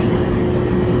church.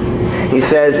 He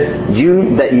says,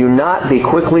 that you not be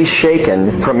quickly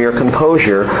shaken from your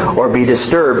composure or be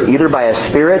disturbed either by a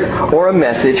spirit or a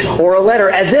message or a letter,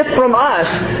 as if from us,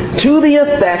 to the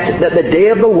effect that the day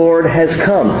of the Lord has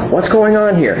come. What's going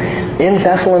on here? In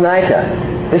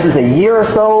Thessalonica, this is a year or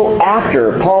so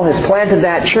after Paul has planted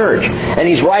that church. And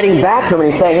he's writing back to them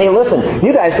and he's saying, hey, listen,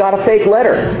 you guys got a fake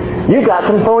letter. You've got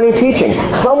some phony teaching.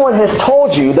 Someone has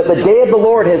told you that the day of the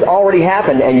Lord has already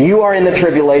happened and you are in the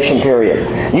tribulation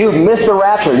period. You've missed the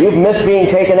rapture. You've missed being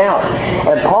taken out.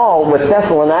 And Paul, with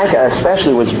Thessalonica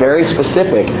especially, was very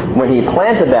specific when he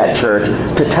planted that church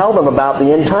to tell them about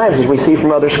the end times, as we see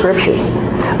from other scriptures.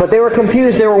 But they were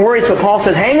confused. They were worried. So Paul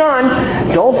says, hang on.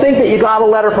 Don't think that you got a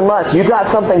letter from us. You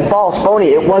got something false, phony.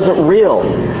 It wasn't real.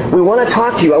 We want to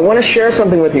talk to you. I want to share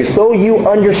something with you so you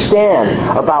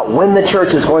understand about when the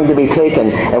church is going to be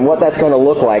taken and what that's going to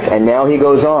look like. And now he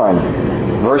goes on.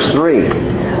 Verse 3.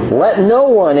 Let no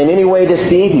one in any way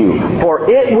deceive you, for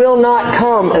it will not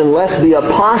come unless the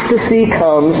apostasy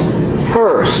comes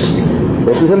first.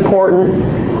 This is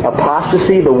important.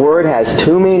 Apostasy, the word has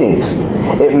two meanings.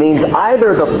 It means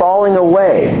either the falling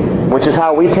away, which is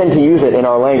how we tend to use it in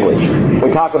our language.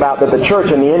 We talk about that the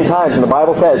church in the end times, and the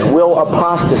Bible says, will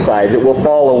apostatize. It will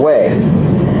fall away.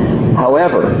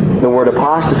 However, the word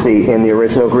apostasy in the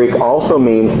original Greek also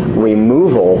means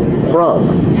removal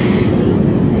from.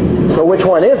 So which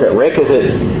one is it, Rick? Is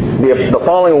it the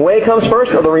falling away comes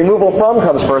first or the removal from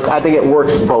comes first? I think it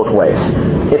works both ways.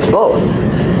 It's both.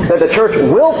 That the church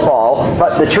will fall,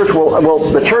 but the church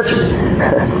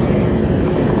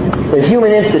the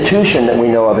human institution that we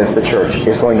know of as the church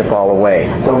is going to fall away.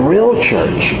 The real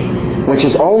church, which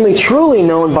is only truly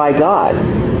known by God,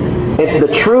 it's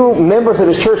the true members of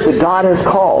His church that God has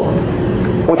called,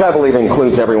 which I believe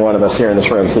includes every one of us here in this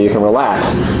room, so you can relax.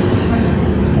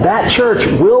 That church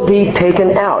will be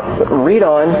taken out. Read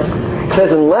on. It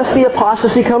says, unless the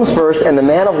apostasy comes first and the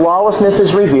man of lawlessness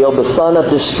is revealed, the son of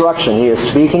destruction. He is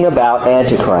speaking about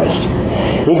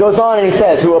Antichrist. He goes on and he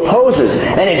says, who opposes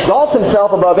and exalts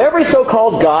himself above every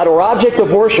so-called God or object of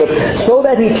worship, so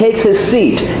that he takes his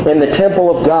seat in the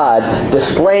temple of God,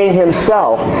 displaying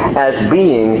himself as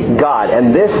being God.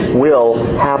 And this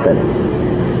will happen.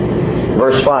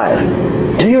 Verse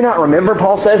 5. Do you not remember,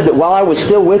 Paul says, that while I was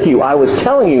still with you, I was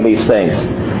telling you these things?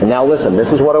 And now listen, this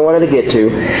is what I wanted to get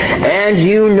to. And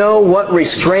you know what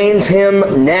restrains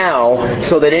him now,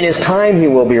 so that in his time he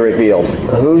will be revealed.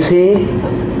 Who's he?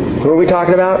 Who are we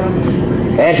talking about?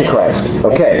 Antichrist.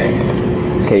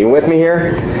 Okay, you with me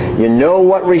here? You know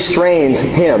what restrains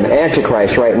him,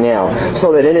 Antichrist, right now,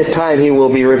 so that in his time he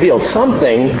will be revealed.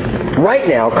 Something right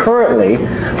now, currently,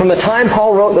 from the time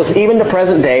Paul wrote this, even to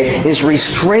present day, is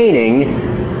restraining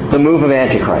the move of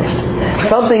Antichrist.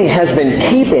 Something has been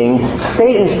keeping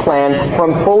Satan's plan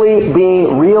from fully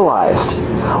being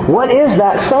realized. What is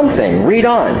that something? Read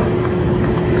on.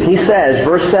 He says,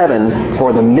 verse 7,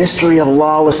 for the mystery of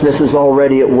lawlessness is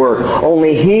already at work.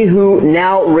 Only he who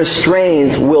now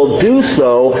restrains will do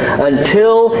so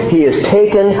until he is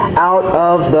taken out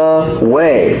of the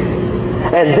way.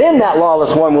 And then that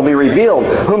lawless one will be revealed,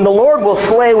 whom the Lord will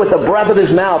slay with the breath of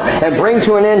His mouth and bring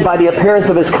to an end by the appearance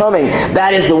of His coming.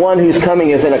 That is the one whose coming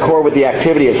is in accord with the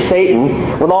activity of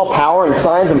Satan, with all power and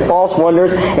signs and false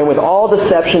wonders, and with all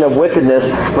deception of wickedness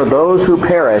for those who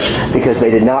perish, because they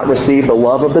did not receive the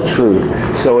love of the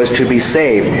truth, so as to be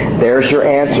saved. There's your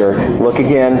answer. Look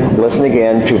again, listen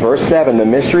again to verse 7, the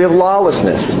mystery of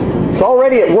lawlessness. It's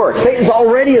already at work. Satan's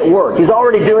already at work. He's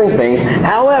already doing things.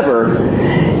 However,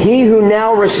 he who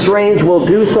now restrains will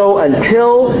do so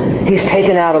until he's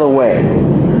taken out of the way.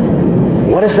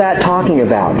 What is that talking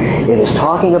about? It is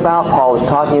talking about, Paul is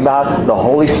talking about the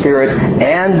Holy Spirit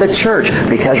and the church.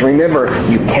 Because remember,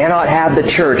 you cannot have the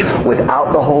church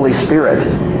without the Holy Spirit.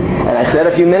 And I said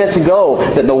a few minutes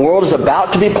ago that the world is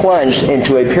about to be plunged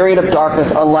into a period of darkness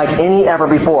unlike any ever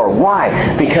before.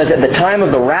 Why? Because at the time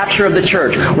of the rapture of the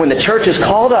church, when the church is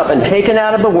called up and taken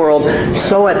out of the world,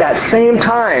 so at that same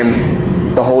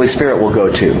time, the Holy Spirit will go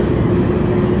too.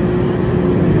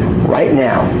 Right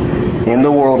now, in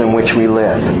the world in which we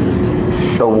live,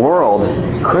 the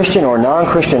world, Christian or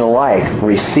non-Christian alike,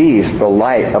 receives the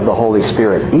light of the Holy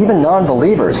Spirit. Even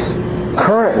non-believers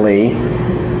currently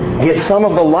get some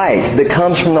of the light that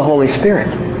comes from the Holy Spirit.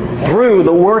 Through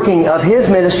the working of His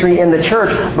ministry in the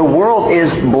church, the world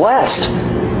is blessed.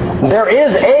 There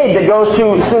is aid that goes to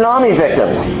tsunami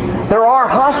victims. There are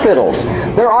hospitals.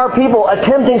 There are people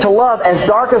attempting to love. As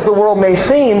dark as the world may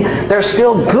seem, there's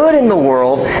still good in the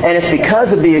world, and it's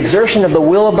because of the exertion of the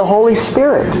will of the Holy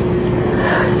Spirit.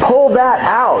 Pull that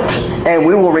out, and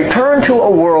we will return to a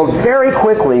world very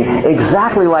quickly,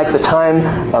 exactly like the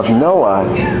time of Noah,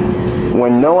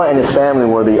 when Noah and his family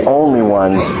were the only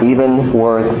ones even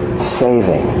worth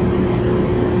saving.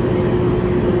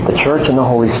 The church and the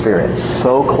Holy Spirit,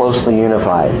 so closely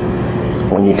unified.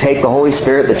 When you take the Holy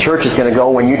Spirit, the church is going to go.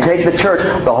 When you take the church,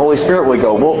 the Holy Spirit will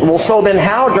go. Well, so then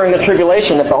how during the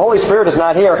tribulation, if the Holy Spirit is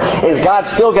not here, is God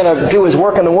still going to do His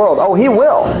work in the world? Oh, He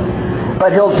will.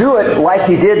 But He'll do it like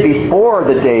He did before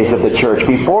the days of the church,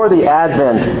 before the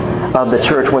advent of the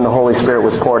church when the Holy Spirit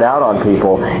was poured out on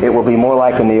people. It will be more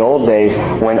like in the old days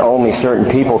when only certain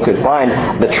people could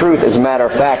find the truth. As a matter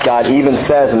of fact, God even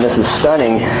says, and this is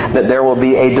stunning, that there will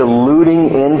be a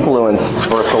deluding influence,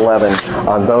 verse 11,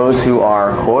 on those who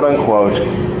are,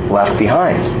 quote-unquote, left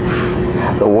behind.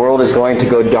 The world is going to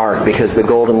go dark because the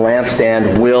golden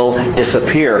lampstand will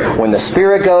disappear. When the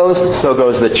Spirit goes, so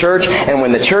goes the church. And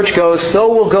when the church goes, so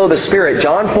will go the Spirit.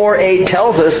 John 4:8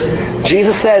 tells us,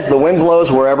 Jesus says, the wind blows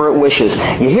wherever it wishes.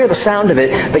 You hear the sound of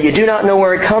it, but you do not know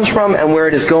where it comes from and where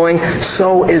it is going.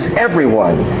 So is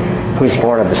everyone who is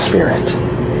born of the Spirit.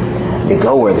 You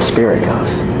go where the Spirit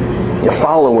goes. You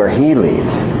follow where He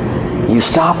leads. You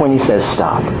stop when He says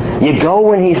stop. You go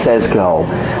when He says go.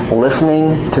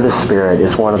 Listening to the Spirit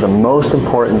is one of the most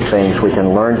important things we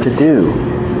can learn to do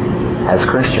as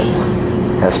Christians,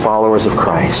 as followers of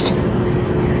Christ.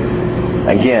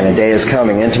 Again, a day is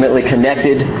coming, intimately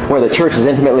connected, where the church is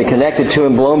intimately connected to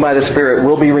and blown by the Spirit,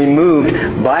 will be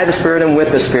removed by the Spirit and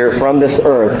with the Spirit from this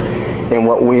earth in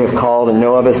what we have called and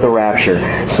know of as the rapture.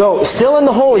 So, still in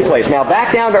the holy place. Now,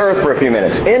 back down to earth for a few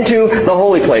minutes. Into the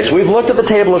holy place. We've looked at the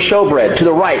table of showbread to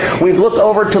the right. We've looked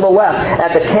over to the left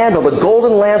at the candle, the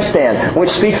golden lampstand,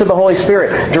 which speaks of the Holy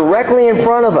Spirit. Directly in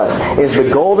front of us is the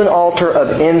golden altar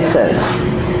of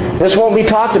incense. This won't be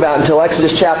talked about until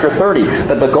Exodus chapter 30.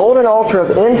 But the golden altar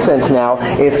of incense now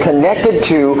is connected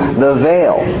to the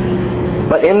veil.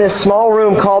 But in this small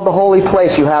room called the holy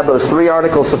place, you have those three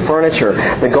articles of furniture.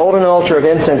 The golden altar of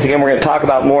incense, again, we're going to talk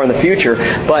about more in the future.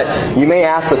 But you may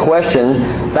ask the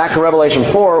question, back to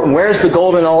Revelation 4, where's the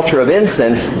golden altar of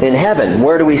incense in heaven?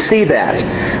 Where do we see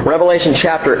that? Revelation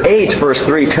chapter 8, verse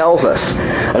 3 tells us,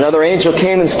 another angel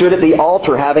came and stood at the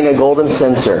altar having a golden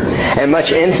censer. And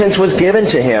much incense was given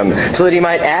to him, so that he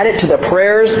might add it to the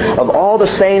prayers of all the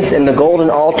saints in the golden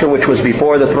altar which was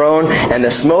before the throne. And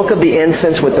the smoke of the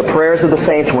incense with the prayers of the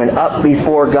saints went up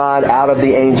before God out of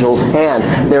the angel's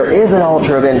hand. There is an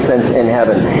altar of incense in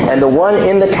heaven. And the one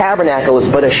in the tabernacle is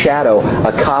but a shadow,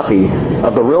 a copy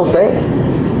of the real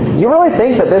thing. You really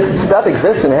think that this stuff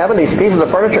exists in heaven, these pieces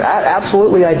of furniture?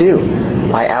 Absolutely I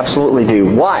do. I absolutely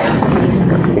do. Why?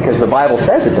 Because the Bible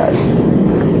says it does.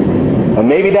 And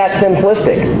maybe that's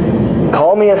simplistic.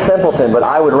 Call me a simpleton, but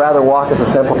I would rather walk as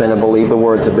a simpleton and believe the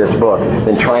words of this book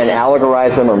than try and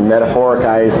allegorize them or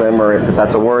metaphoricize them, or if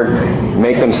that's a word,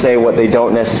 make them say what they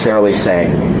don't necessarily say.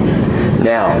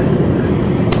 Now,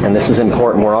 and this is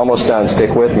important, we're almost done,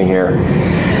 stick with me here.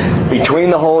 Between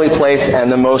the holy place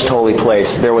and the most holy place,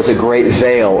 there was a great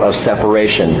veil of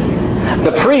separation.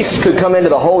 The priests could come into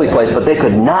the holy place, but they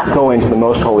could not go into the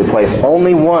most holy place.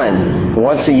 Only one,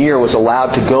 once a year, was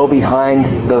allowed to go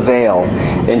behind the veil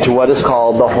into what is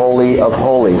called the Holy of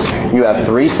Holies. You have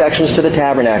three sections to the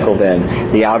tabernacle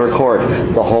then. The outer court,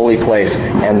 the holy place,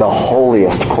 and the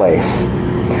holiest place.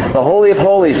 The Holy of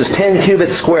Holies is 10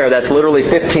 cubits square. That's literally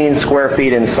 15 square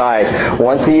feet in size.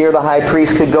 Once a year, the high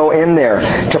priest could go in there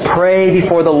to pray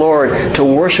before the Lord, to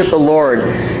worship the Lord,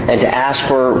 and to ask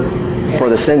for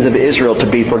the sins of Israel to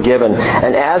be forgiven.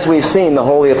 And as we've seen, the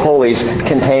Holy of Holies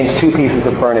contains two pieces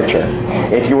of furniture.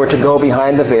 If you were to go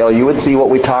behind the veil, you would see what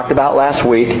we talked about last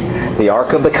week, the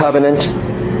Ark of the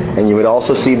Covenant And you would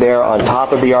also see there on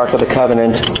top of the Ark of the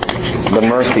Covenant, the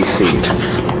mercy seat.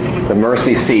 The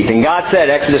mercy seat. And God said,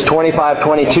 Exodus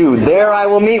 25:22, "There I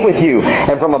will meet with you,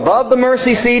 and from above the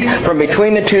mercy seat, from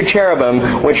between the two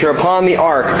cherubim, which are upon the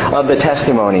ark of the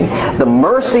testimony." The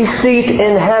mercy seat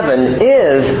in heaven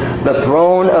is the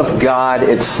throne of God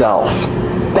itself.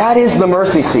 That is the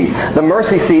mercy seat. The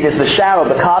mercy seat is the shadow,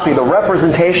 the copy, the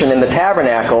representation in the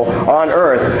tabernacle on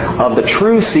earth of the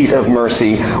true seat of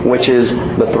mercy, which is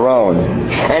the throne.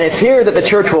 And it's here that the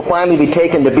church will finally be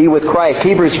taken to be with Christ.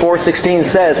 Hebrews 4:16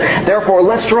 says, "Therefore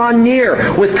let's draw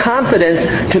near with confidence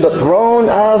to the throne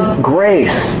of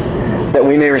grace, that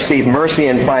we may receive mercy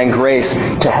and find grace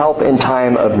to help in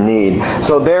time of need."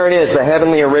 So there it is. The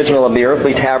heavenly original of the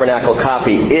earthly tabernacle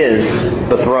copy is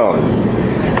the throne.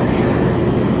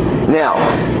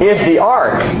 Now, if the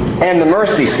ark and the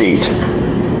mercy seat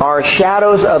are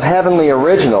shadows of heavenly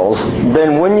originals,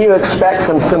 then wouldn't you expect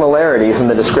some similarities in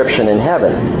the description in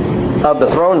heaven of the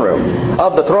throne room,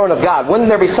 of the throne of God? Wouldn't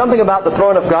there be something about the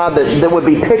throne of God that would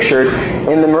be pictured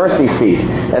in the mercy seat?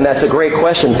 And that's a great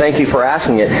question. Thank you for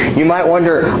asking it. You might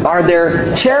wonder, are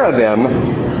there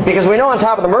cherubim? Because we know on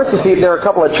top of the mercy seat there are a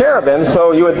couple of cherubim,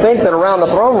 so you would think that around the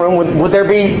throne room would there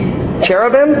be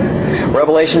cherubim?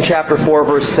 Revelation chapter 4,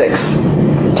 verse 6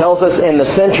 tells us in the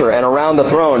center and around the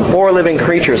throne, 4 living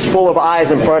creatures full of eyes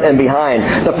in front and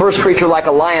behind. The first creature like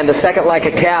a lion, the second like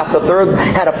a calf, the third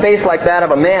had a face like that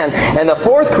of a man, and the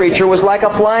fourth creature was like a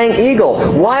flying eagle.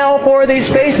 Why all 4 of these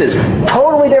faces?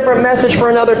 Totally different message for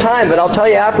another time, but I'll tell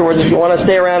you afterwards if you want to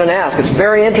stay around and ask. It's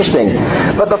very interesting.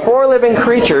 But the 4 living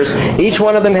creatures, each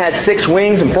one of them had 6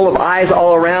 wings and full of eyes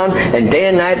all around, and day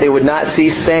and night they would not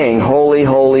cease saying, "Holy,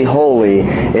 holy, holy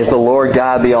is the Lord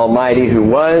God the Almighty, who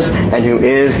was and who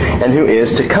is and who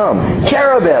is to come."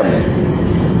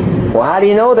 Cherubim. Well, how do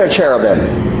you know they're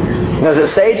cherubim? Does it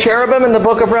say cherubim in the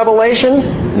book of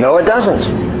Revelation? No, it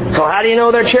doesn't. So how do you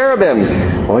know they're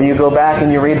cherubim? Well, you go back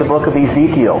and you read the book of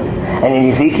Ezekiel. And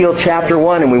in Ezekiel chapter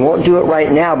 1, and we won't do it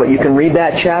right now, but you can read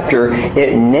that chapter,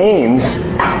 it names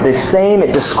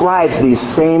it describes these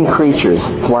same creatures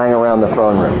flying around the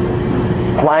throne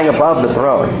room, flying above the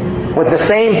throne, with the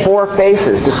same 4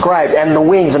 faces described, and the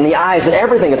wings and the eyes and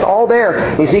everything. It's all there.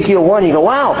 Ezekiel 1, you go,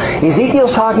 wow,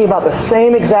 Ezekiel's talking about the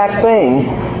same exact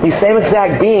thing, these same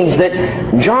exact beings that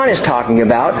John is talking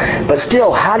about, but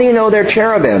still, how do you know they're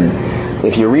cherubim?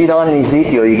 If you read on in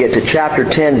Ezekiel, you get to chapter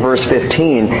 10, verse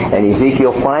 15, and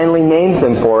Ezekiel finally names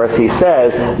them for us. He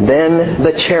says, "Then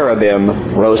the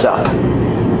cherubim rose up.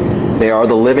 They are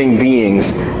the living beings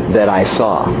that I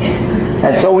saw."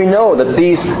 And so we know that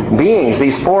these beings,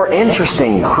 these 4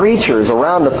 interesting creatures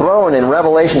around the throne in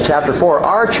Revelation chapter 4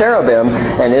 are cherubim.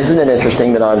 And isn't it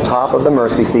interesting that on top of the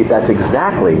mercy seat, that's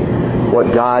exactly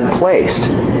what God placed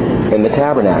in the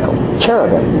tabernacle?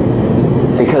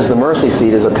 Cherubim. Because the mercy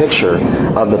seat is a picture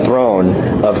of the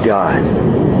throne of God.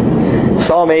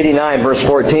 Psalm 89 verse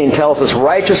 14 tells us,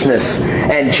 "Righteousness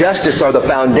and justice are the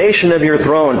foundation of your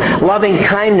throne. Loving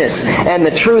kindness and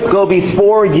the truth go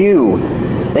before you."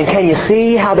 And can you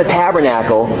see how the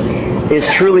tabernacle is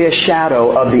truly a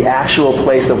shadow of the actual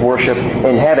place of worship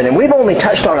in heaven? And we've only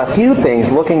touched on a few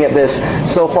things looking at this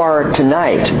so far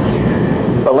tonight.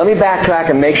 But let me backtrack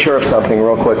and make sure of something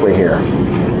real quickly here.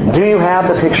 Do you have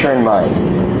the picture in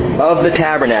mind of the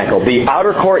tabernacle, the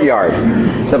outer courtyard,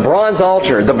 the bronze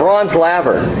altar, the bronze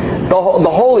laver, the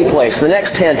holy place, the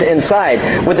next tent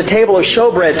inside, with the table of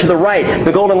showbread to the right,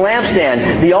 the golden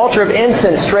lampstand, the altar of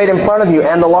incense straight in front of you,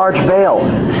 and the large veil.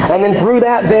 And then through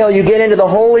that veil you get into the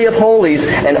Holy of Holies,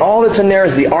 and all that's in there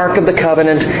is the Ark of the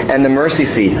Covenant and the mercy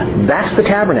seat. That's the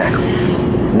tabernacle.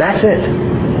 That's it.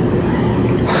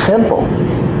 Simple.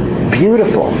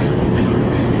 Beautiful.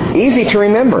 Easy to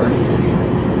remember.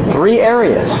 3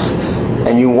 areas.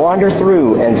 And you wander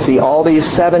through and see all these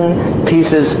 7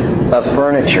 pieces of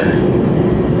furniture.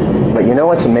 But you know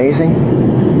what's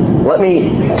amazing? Let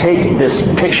me take this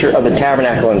picture of the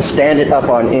tabernacle and stand it up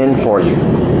on end for you.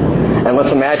 And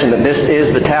let's imagine that this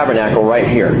is the tabernacle right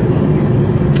here.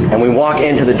 And we walk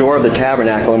into the door of the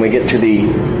tabernacle and we get to the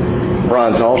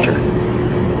bronze altar.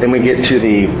 Then we get to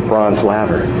the bronze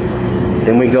laver.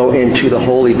 Then we go into the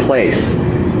holy place.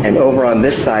 And over on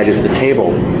this side is the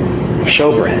table of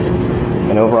showbread.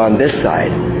 And over on this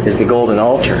side is the golden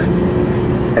altar.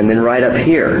 And then right up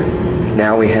here,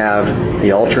 now we have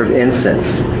the altar of incense.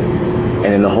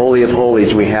 And in the Holy of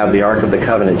Holies, we have the Ark of the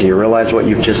Covenant. Do you realize what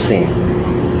you've just seen?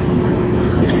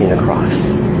 You've seen a cross.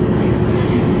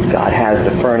 God has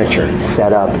the furniture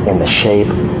set up in the shape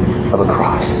of a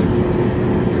cross.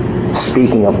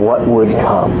 Speaking of what would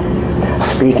come.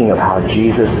 Speaking of how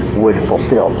Jesus would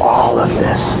fulfill all of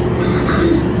this.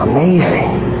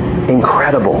 Amazing.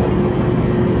 incredible.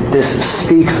 This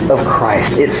speaks of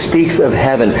Christ. It speaks of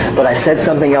heaven. But I said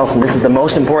something else, and this is the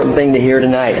most important thing to hear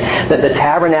tonight, that the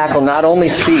tabernacle not only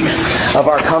speaks of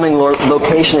our coming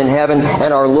location in heaven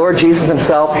and our Lord Jesus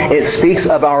himself, it speaks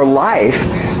of our life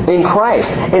in Christ.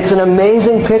 It's an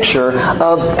amazing picture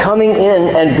of coming in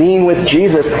and being with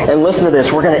Jesus. And listen to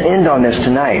this. We're going to end on this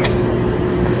tonight.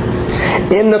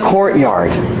 In the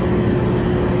courtyard.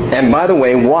 And by the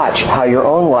way, watch how your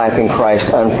own life in Christ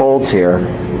unfolds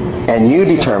here. And you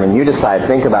decide,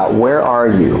 think about, where are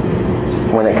you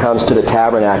when it comes to the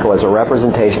tabernacle as a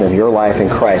representation of your life in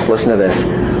Christ? Listen to this.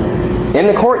 In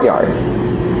the courtyard.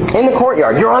 In the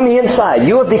courtyard. You're on the inside.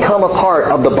 You have become a part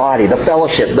of the body, the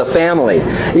fellowship, the family.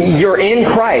 You're in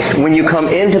Christ when you come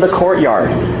into the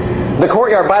courtyard. The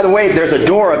courtyard, by the way, there's a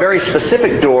door, a very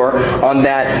specific door on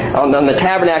the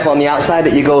tabernacle on the outside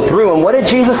that you go through. And what did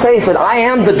Jesus say? He said, I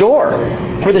am the door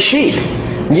for the sheep.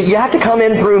 You have to come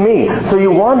in through me. So you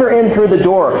wander in through the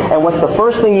door. And what's the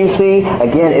first thing you see?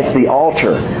 Again, it's the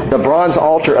altar. The bronze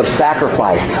altar of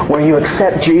sacrifice, where you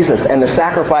accept Jesus and the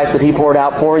sacrifice that he poured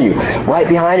out for you. Right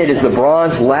behind it is the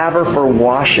bronze laver for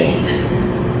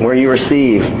washing, where you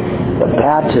receive the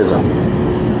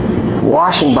baptism.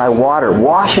 Washing by water.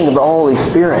 Washing of the Holy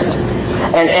Spirit.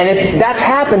 And if that's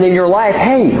happened in your life,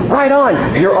 hey, right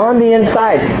on. You're on the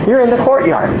inside. You're in the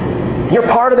courtyard. You're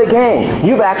part of the gang.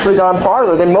 You've actually gone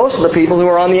farther than most of the people who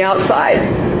are on the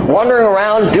outside. Wandering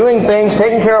around, doing things,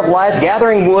 taking care of life,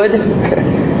 gathering wood.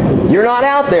 You're not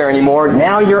out there anymore.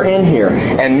 Now you're in here.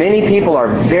 And many people are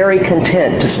very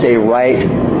content to stay right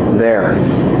there.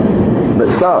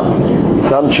 But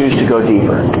some choose to go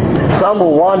deeper. Some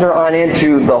will wander on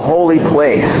into the holy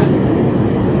place.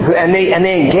 And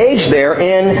they engage there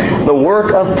in the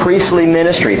work of priestly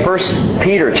ministry. 1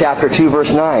 Peter chapter 2, verse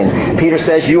 9. Peter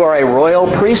says, you are a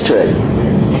royal priesthood.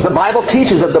 The Bible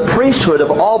teaches of the priesthood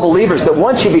of all believers, that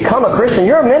once you become a Christian,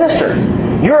 you're a minister.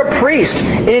 You're a priest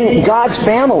in God's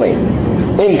family.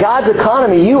 In God's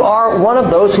economy, you are one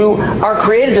of those who are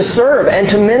created to serve and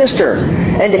to minister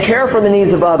and to care for the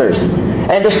needs of others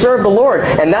and to serve the Lord.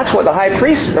 And that's what the high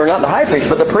priest, or not the high priest,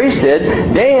 but the priest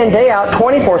did day in, day out,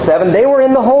 24/7. They were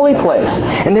in the holy place,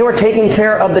 and they were taking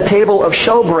care of the table of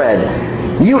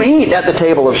showbread. You eat at the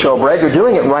table of showbread. You're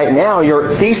doing it right now.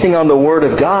 You're feasting on the Word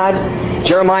of God.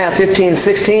 Jeremiah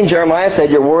 15:16, Jeremiah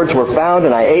said, your words were found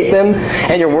and I ate them,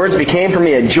 and your words became for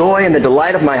me a joy and the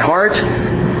delight of my heart.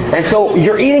 And so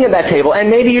you're eating at that table, and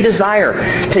maybe you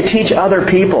desire to teach other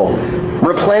people,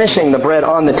 replenishing the bread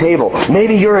on the table.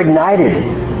 Maybe you're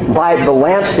ignited by the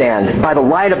lampstand, by the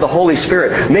light of the Holy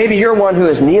Spirit. Maybe you're one who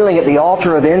is kneeling at the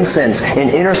altar of incense in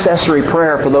intercessory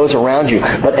prayer for those around you.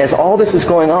 But as all this is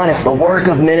going on, it's the work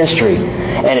of ministry.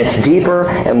 And it's deeper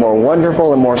and more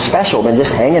wonderful and more special than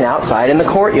just hanging outside in the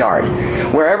courtyard,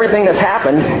 where everything that's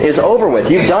happened is over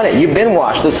with. You've done it. You've been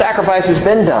washed. The sacrifice has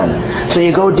been done. So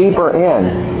you go deeper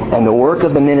in, and the work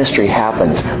of the ministry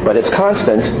happens. But it's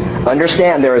constant.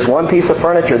 Understand, there is one piece of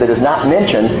furniture that is not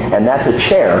mentioned, and that's a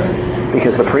chair,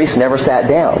 because the priests never sat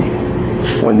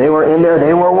down. When they were in there,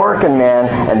 they were working, man,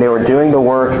 and they were doing the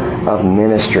work of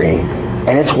ministry.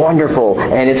 And it's wonderful,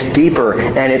 and it's deeper,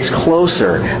 and it's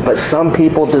closer. But some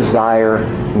people desire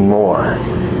more.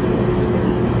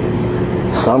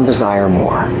 Some desire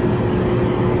more.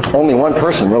 Only one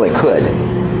person really could.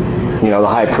 The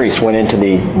high priest went into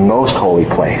the most holy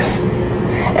place.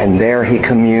 And there he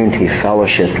communed, he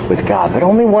fellowshiped with God. But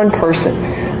only one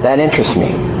person. That interests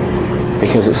me,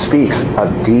 because it speaks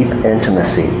of deep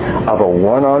intimacy, of a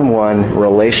one-on-one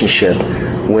relationship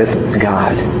with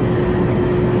God.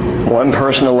 One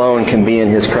person alone can be in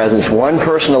his presence. One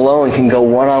person alone can go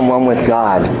one-on-one with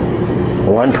God.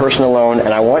 One person alone.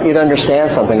 And I want you to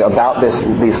understand something about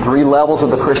these three levels of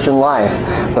the Christian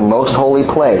life. The most holy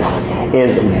place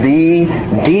is the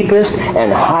deepest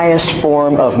and highest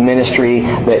form of ministry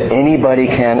that anybody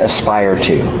can aspire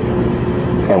to.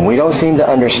 And we don't seem to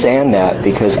understand that,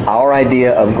 because our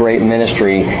idea of great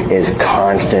ministry is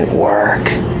constant work.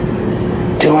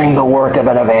 Doing the work of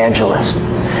an evangelist.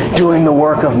 Doing the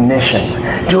work of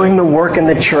mission. Doing the work in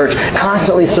the church.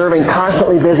 Constantly serving,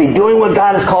 constantly busy. Doing what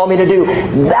God has called me to do.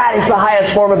 That is the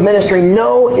highest form of ministry.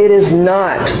 No, it is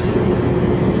not.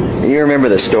 You remember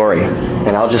the story,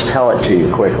 and I'll just tell it to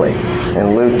you quickly.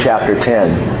 In Luke chapter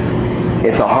 10.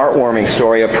 It's a heartwarming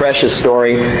story, a precious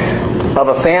story of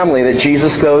a family that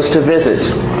Jesus goes to visit.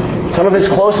 Some of his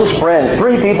closest friends,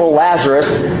 three people, Lazarus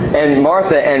and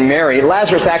Martha and Mary.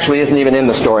 Lazarus actually isn't even in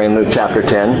the story in Luke chapter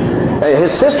 10.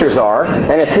 His sisters are,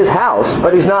 and it's his house,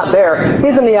 but he's not there.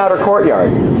 He's in the outer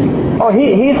courtyard. Oh,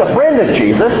 he's a friend of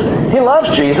Jesus. He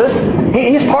loves Jesus.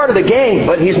 He's part of the gang,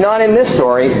 but he's not in this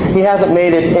story. He hasn't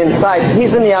made it inside.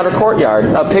 He's in the outer courtyard,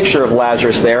 a picture of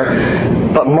Lazarus there.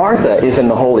 But Martha is in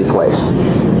the holy place.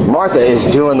 Martha is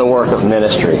doing the work of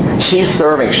ministry. She's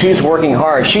serving. She's working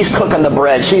hard. She's cooking the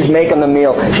bread. She's making the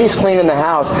meal. She's cleaning the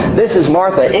house. This is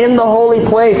Martha in the holy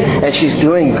place, and she's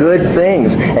doing good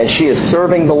things, and she is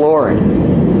serving the Lord.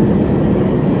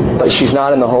 But she's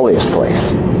not in the holiest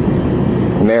place.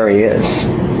 Mary is.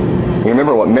 You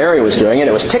remember what Mary was doing, and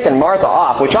it was ticking Martha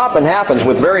off, which often happens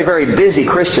with very, very busy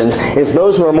Christians, is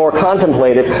those who are more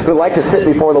contemplative, who like to sit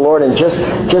before the Lord and just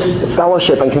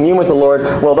fellowship and commune with the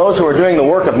Lord. Well, those who are doing the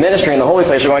work of ministry in the holy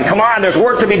place are going, come on, there's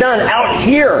work to be done out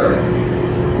here.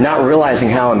 Not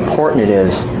realizing how important it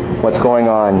is what's going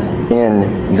on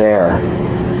in there.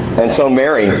 And so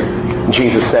Mary,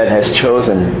 Jesus said, has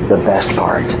chosen the best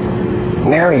part.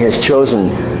 Mary has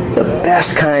chosen the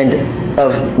best kind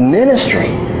of ministry.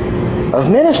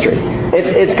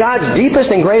 It's God's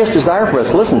deepest and greatest desire for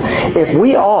us. Listen, if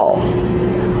we all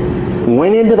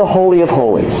went into the Holy of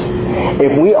Holies,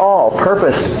 if we all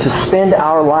purposed to spend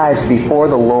our lives before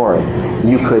the Lord,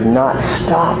 you could not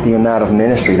stop the amount of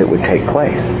ministry that would take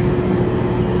place.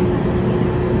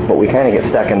 But we kind of get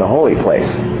stuck in the holy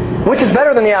place, which is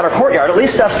better than the outer courtyard. At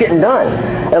least stuff's getting done.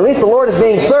 At least the Lord is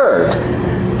being served.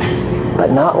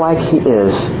 But not like He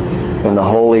is in the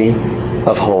Holy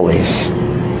of Holies.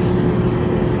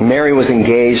 Mary was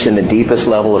engaged in the deepest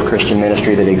level of Christian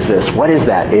ministry that exists. What is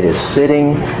that? It is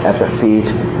sitting at the feet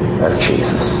of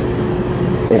Jesus.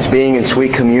 It's being in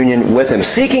sweet communion with Him.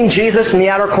 Seeking Jesus in the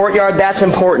outer courtyard, that's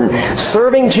important.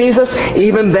 Serving Jesus,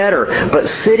 even better. But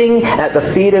sitting at the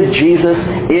feet of Jesus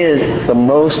is the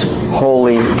most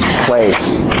holy place.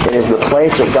 It is the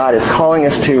place that God is calling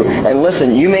us to. And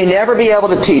listen, you may never be able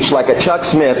to teach like a Chuck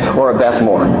Smith or a Beth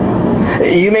Moore.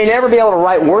 You may never be able to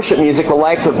write worship music the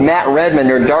likes of Matt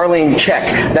Redmond or Darlene Check.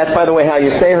 That's, by the way, how you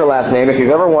say her last name. If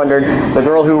you've ever wondered, the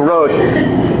girl who wrote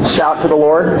Shout to the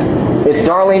Lord, it's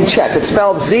Darlene Check. It's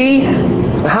spelled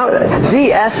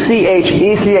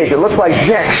Z-S-C-H-E-C-H. It looks like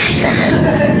Zech.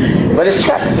 But it's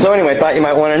Check. So anyway, I thought you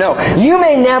might want to know. You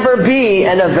may never be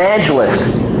an evangelist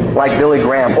like Billy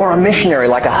Graham, or a missionary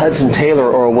like a Hudson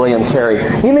Taylor or a William Carey.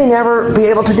 You may never be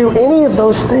able to do any of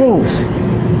those things.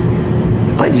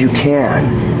 But you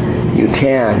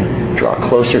can draw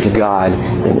closer to God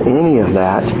than any of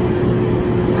that.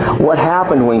 What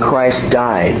happened when Christ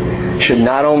died should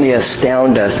not only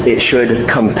astound us, it should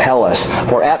compel us.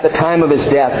 For at the time of His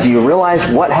death, do you realize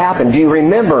what happened? Do you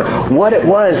remember what it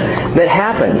was that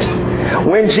happened?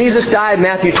 When Jesus died,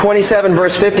 Matthew 27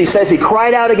 verse 50 says, He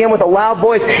cried out again with a loud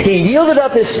voice. He yielded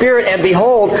up His spirit, and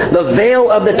behold, the veil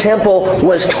of the temple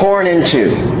was torn in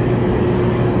two.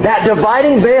 That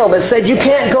dividing veil that said, you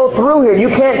can't go through here, you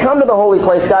can't come to the holy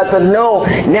place. God said, no,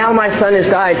 now my Son has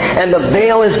died, and the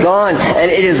veil is gone, and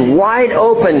it is wide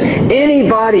open.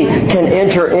 Anybody can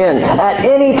enter in at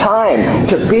any time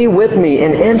to be with me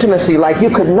in intimacy like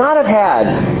you could not have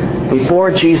had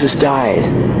before Jesus died.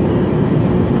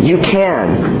 You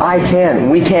can, I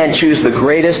can, we can choose the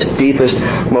greatest, deepest,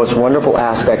 most wonderful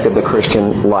aspect of the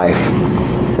Christian life.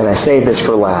 And I saved this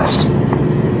for last.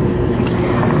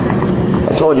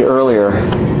 I told you earlier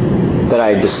that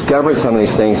I discovered some of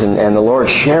these things, and the Lord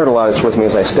shared a lot of this with me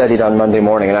as I studied on Monday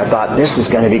morning, and I thought, this is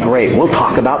going to be great. We'll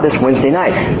talk about this Wednesday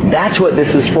night. That's what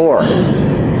this is for.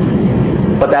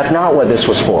 But that's not what this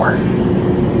was for.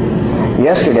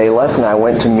 Yesterday, Les and I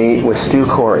went to meet with Stu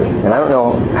Corey, and I don't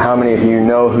know how many of you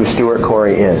know who Stuart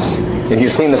Corey is. If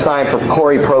you've seen the sign for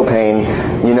Corey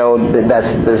Propane, you know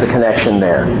there's a connection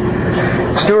there.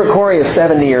 Stuart Corey is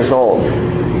 70 years old.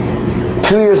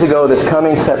 2 years ago, this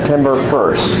coming September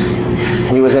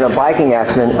 1st, he was in a biking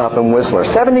accident up in Whistler.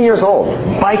 70 years old,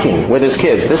 biking with his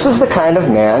kids. This is the kind of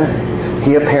man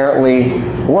he apparently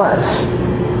was.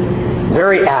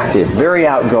 Very active, very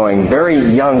outgoing,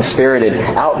 very young-spirited,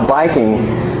 out biking,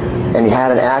 and he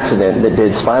had an accident that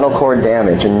did spinal cord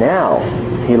damage. And now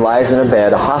he lies in a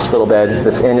bed, a hospital bed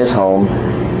that's in his home,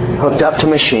 hooked up to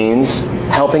machines,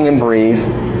 helping him breathe,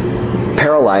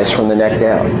 paralyzed from the neck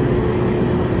down.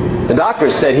 The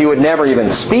doctors said he would never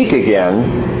even speak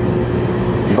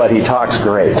again, but he talks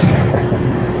great.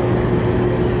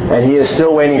 And he is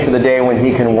still waiting for the day when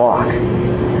he can walk.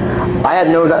 I had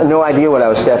no idea what I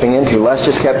was stepping into. Les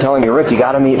just kept telling me, Rick, you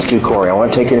got to meet Stu Corey. I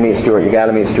want to take you to meet Stuart. You got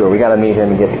to meet Stuart. We got to meet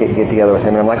him and get together with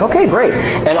him. And I'm like, okay, great.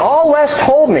 And all Les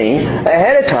told me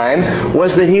ahead of time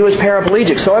was that he was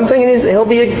paraplegic. So I'm thinking he'll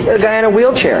be a guy in a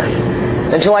wheelchair.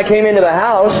 Until I came into the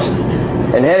house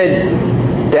and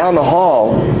headed down the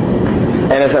hall,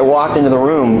 and as I walked into the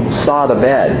room, saw the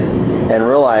bed and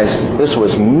realized this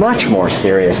was much more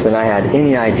serious than I had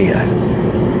any idea.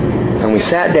 And And we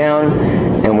sat down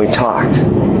and we talked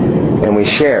and we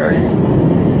shared.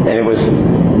 And it was,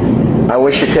 I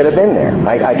wish you could have been there.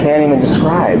 I can't even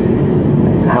describe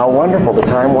how wonderful the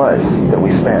time was that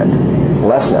we spent.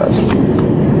 Les knows.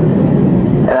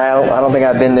 And I don't think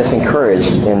I've been this encouraged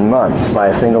in months by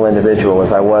a single individual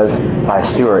as I was by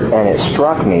Stuart. And it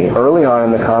struck me early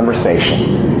on in the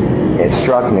conversation, it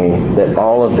struck me that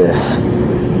all of this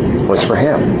was for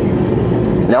him.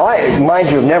 Now, I, mind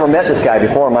you, have never met this guy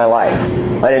before in my life.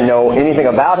 I didn't know anything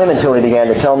about him until he began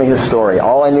to tell me his story.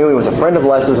 All I knew, he was a friend of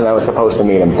Les's and I was supposed to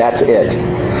meet him. That's it.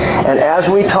 And as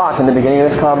we talked in the beginning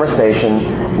of this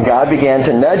conversation, God began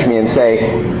to nudge me and say,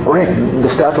 Rick, the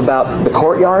stuff about the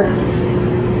courtyard,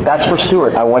 that's for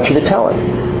Stuart. I want you to tell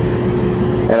him.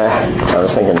 And I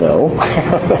was thinking, no,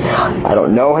 I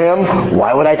don't know him.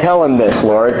 Why would I tell him this,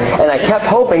 Lord? And I kept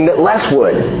hoping that Les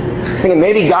would. Thinking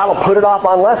maybe God will put it off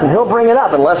on Les and he'll bring it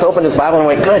up. And Les opened his Bible and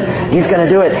went, good, he's going to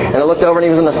do it. And I looked over and he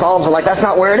was in the Psalms. I'm like, that's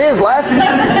not where it is,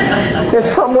 Les.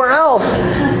 It's somewhere else.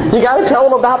 You got to tell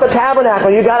him about the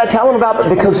tabernacle. You got to tell him about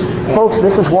it. Because, folks,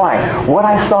 this is why. What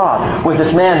I saw with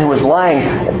this man who was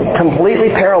lying completely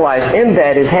paralyzed in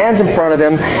bed, his hands in front of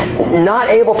him, not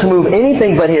able to move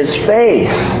anything but his face.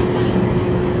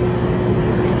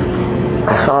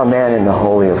 I saw a man in the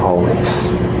Holy of Holies.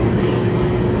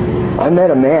 I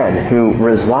met a man who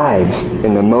resides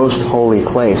in the most holy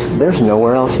place. There's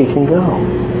nowhere else he can go.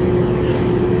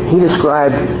 He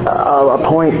described a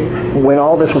point when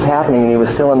all this was happening and he was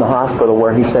still in the hospital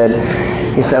where he said,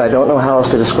 I don't know how else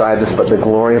to describe this, but the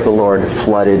glory of the Lord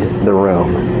flooded the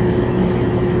room.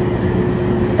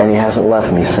 And he hasn't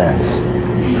left me since.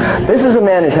 This is a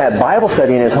man who's had Bible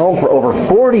study in his home for over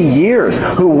 40 years,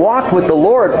 who walked with the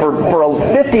Lord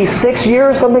for 56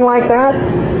 years, something like that,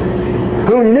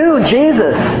 who knew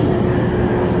Jesus,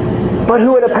 but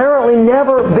who had apparently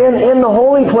never been in the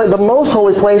holy place, the most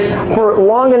holy place, for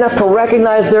long enough to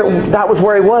recognize that was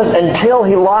where he was until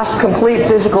he lost complete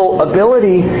physical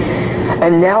ability.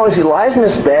 And now as he lies in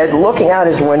his bed, looking out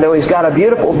his window, he's got a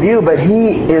beautiful view, but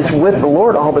he is with the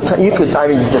Lord all the time. You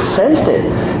just sensed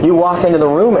it. You walk into the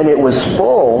room and it was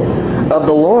full of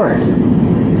the Lord.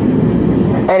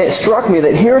 And it struck me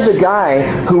that here's a guy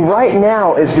who right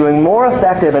now is doing more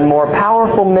effective and more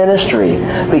powerful ministry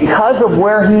because of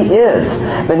where he is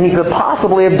than he could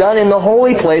possibly have done in the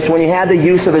holy place when he had the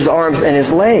use of his arms and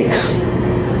his legs.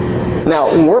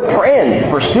 Now, we're praying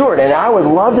for Stuart, and I would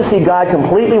love to see God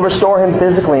completely restore him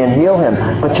physically and heal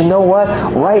him. But you know what?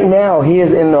 Right now, he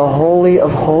is in the Holy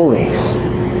of Holies.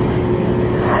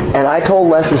 And I told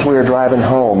Les as we were driving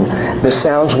home, this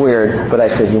sounds weird, but I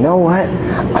said, you know what?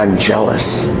 I'm jealous.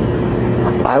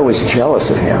 I was jealous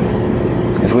of him.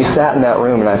 As we sat in that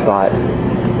room and I thought,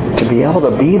 to be able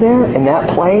to be there in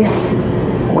that place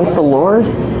with the Lord,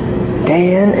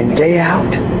 day in and day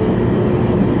out.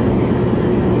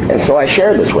 And so I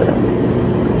shared this with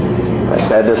him. I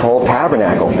said this whole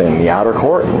tabernacle thing, the outer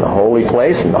court and the holy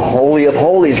place and the Holy of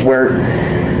Holies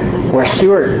where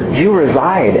Stuart, you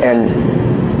reside, and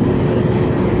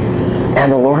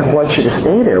the Lord wants you to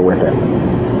stay there with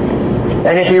him.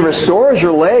 And if he restores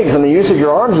your legs and the use of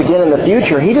your arms again in the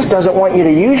future, he just doesn't want you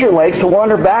to use your legs to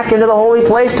wander back into the holy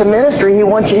place to ministry. He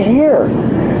wants you here.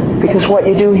 Because what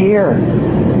you do here,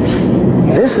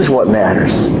 this is what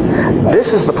matters.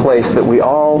 This is the place that we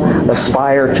all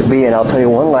aspire to be. And I'll tell you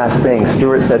one last thing.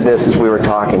 Stuart said this as we were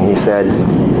talking. He said,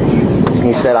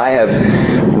 I have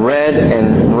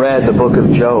read the book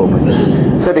of Job.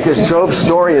 He said, because Job's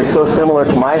story is so similar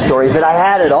to my story, he said, I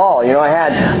had it all. I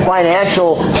had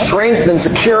financial strength and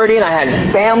security, and I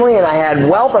had family, and I had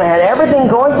wealth, and I had everything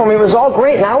going for me. It was all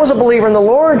great, and I was a believer in the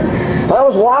Lord. I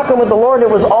was walking with the Lord. It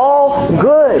was all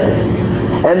good.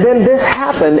 And then this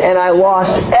happened, and I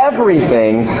lost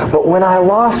everything. But when I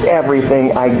lost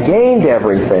everything, I gained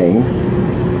everything.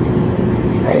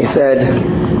 And he said,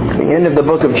 at the end of the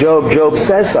book of Job, Job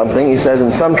says something. He says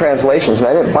in some translations, and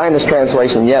I didn't find this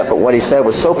translation yet, but what he said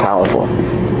was so powerful.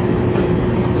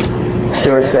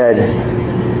 Stuart said,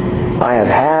 I have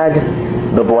had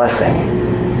the blessing.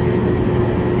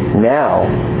 Now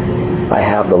I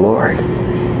have the Lord.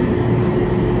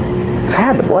 I've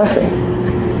had the blessing.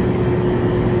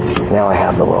 Now I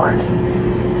have the Lord.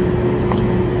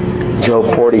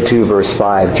 Job 42 verse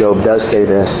 5, Job does say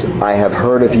this, I have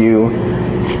heard of you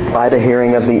by the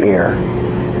hearing of the ear,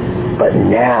 but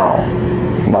now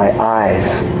my eyes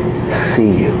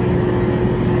see you.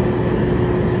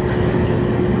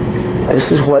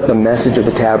 This is what the message of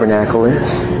the tabernacle is.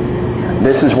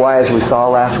 This is why, as we saw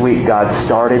last week, God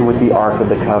started with the Ark of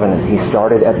the Covenant. He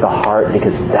started at the heart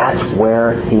because that's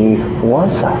where He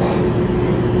wants us.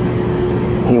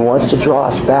 He wants to draw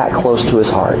us back close to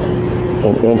His heart.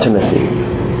 in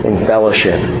intimacy, in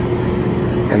fellowship.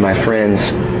 And my friends,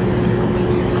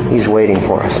 He's waiting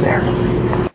for us there.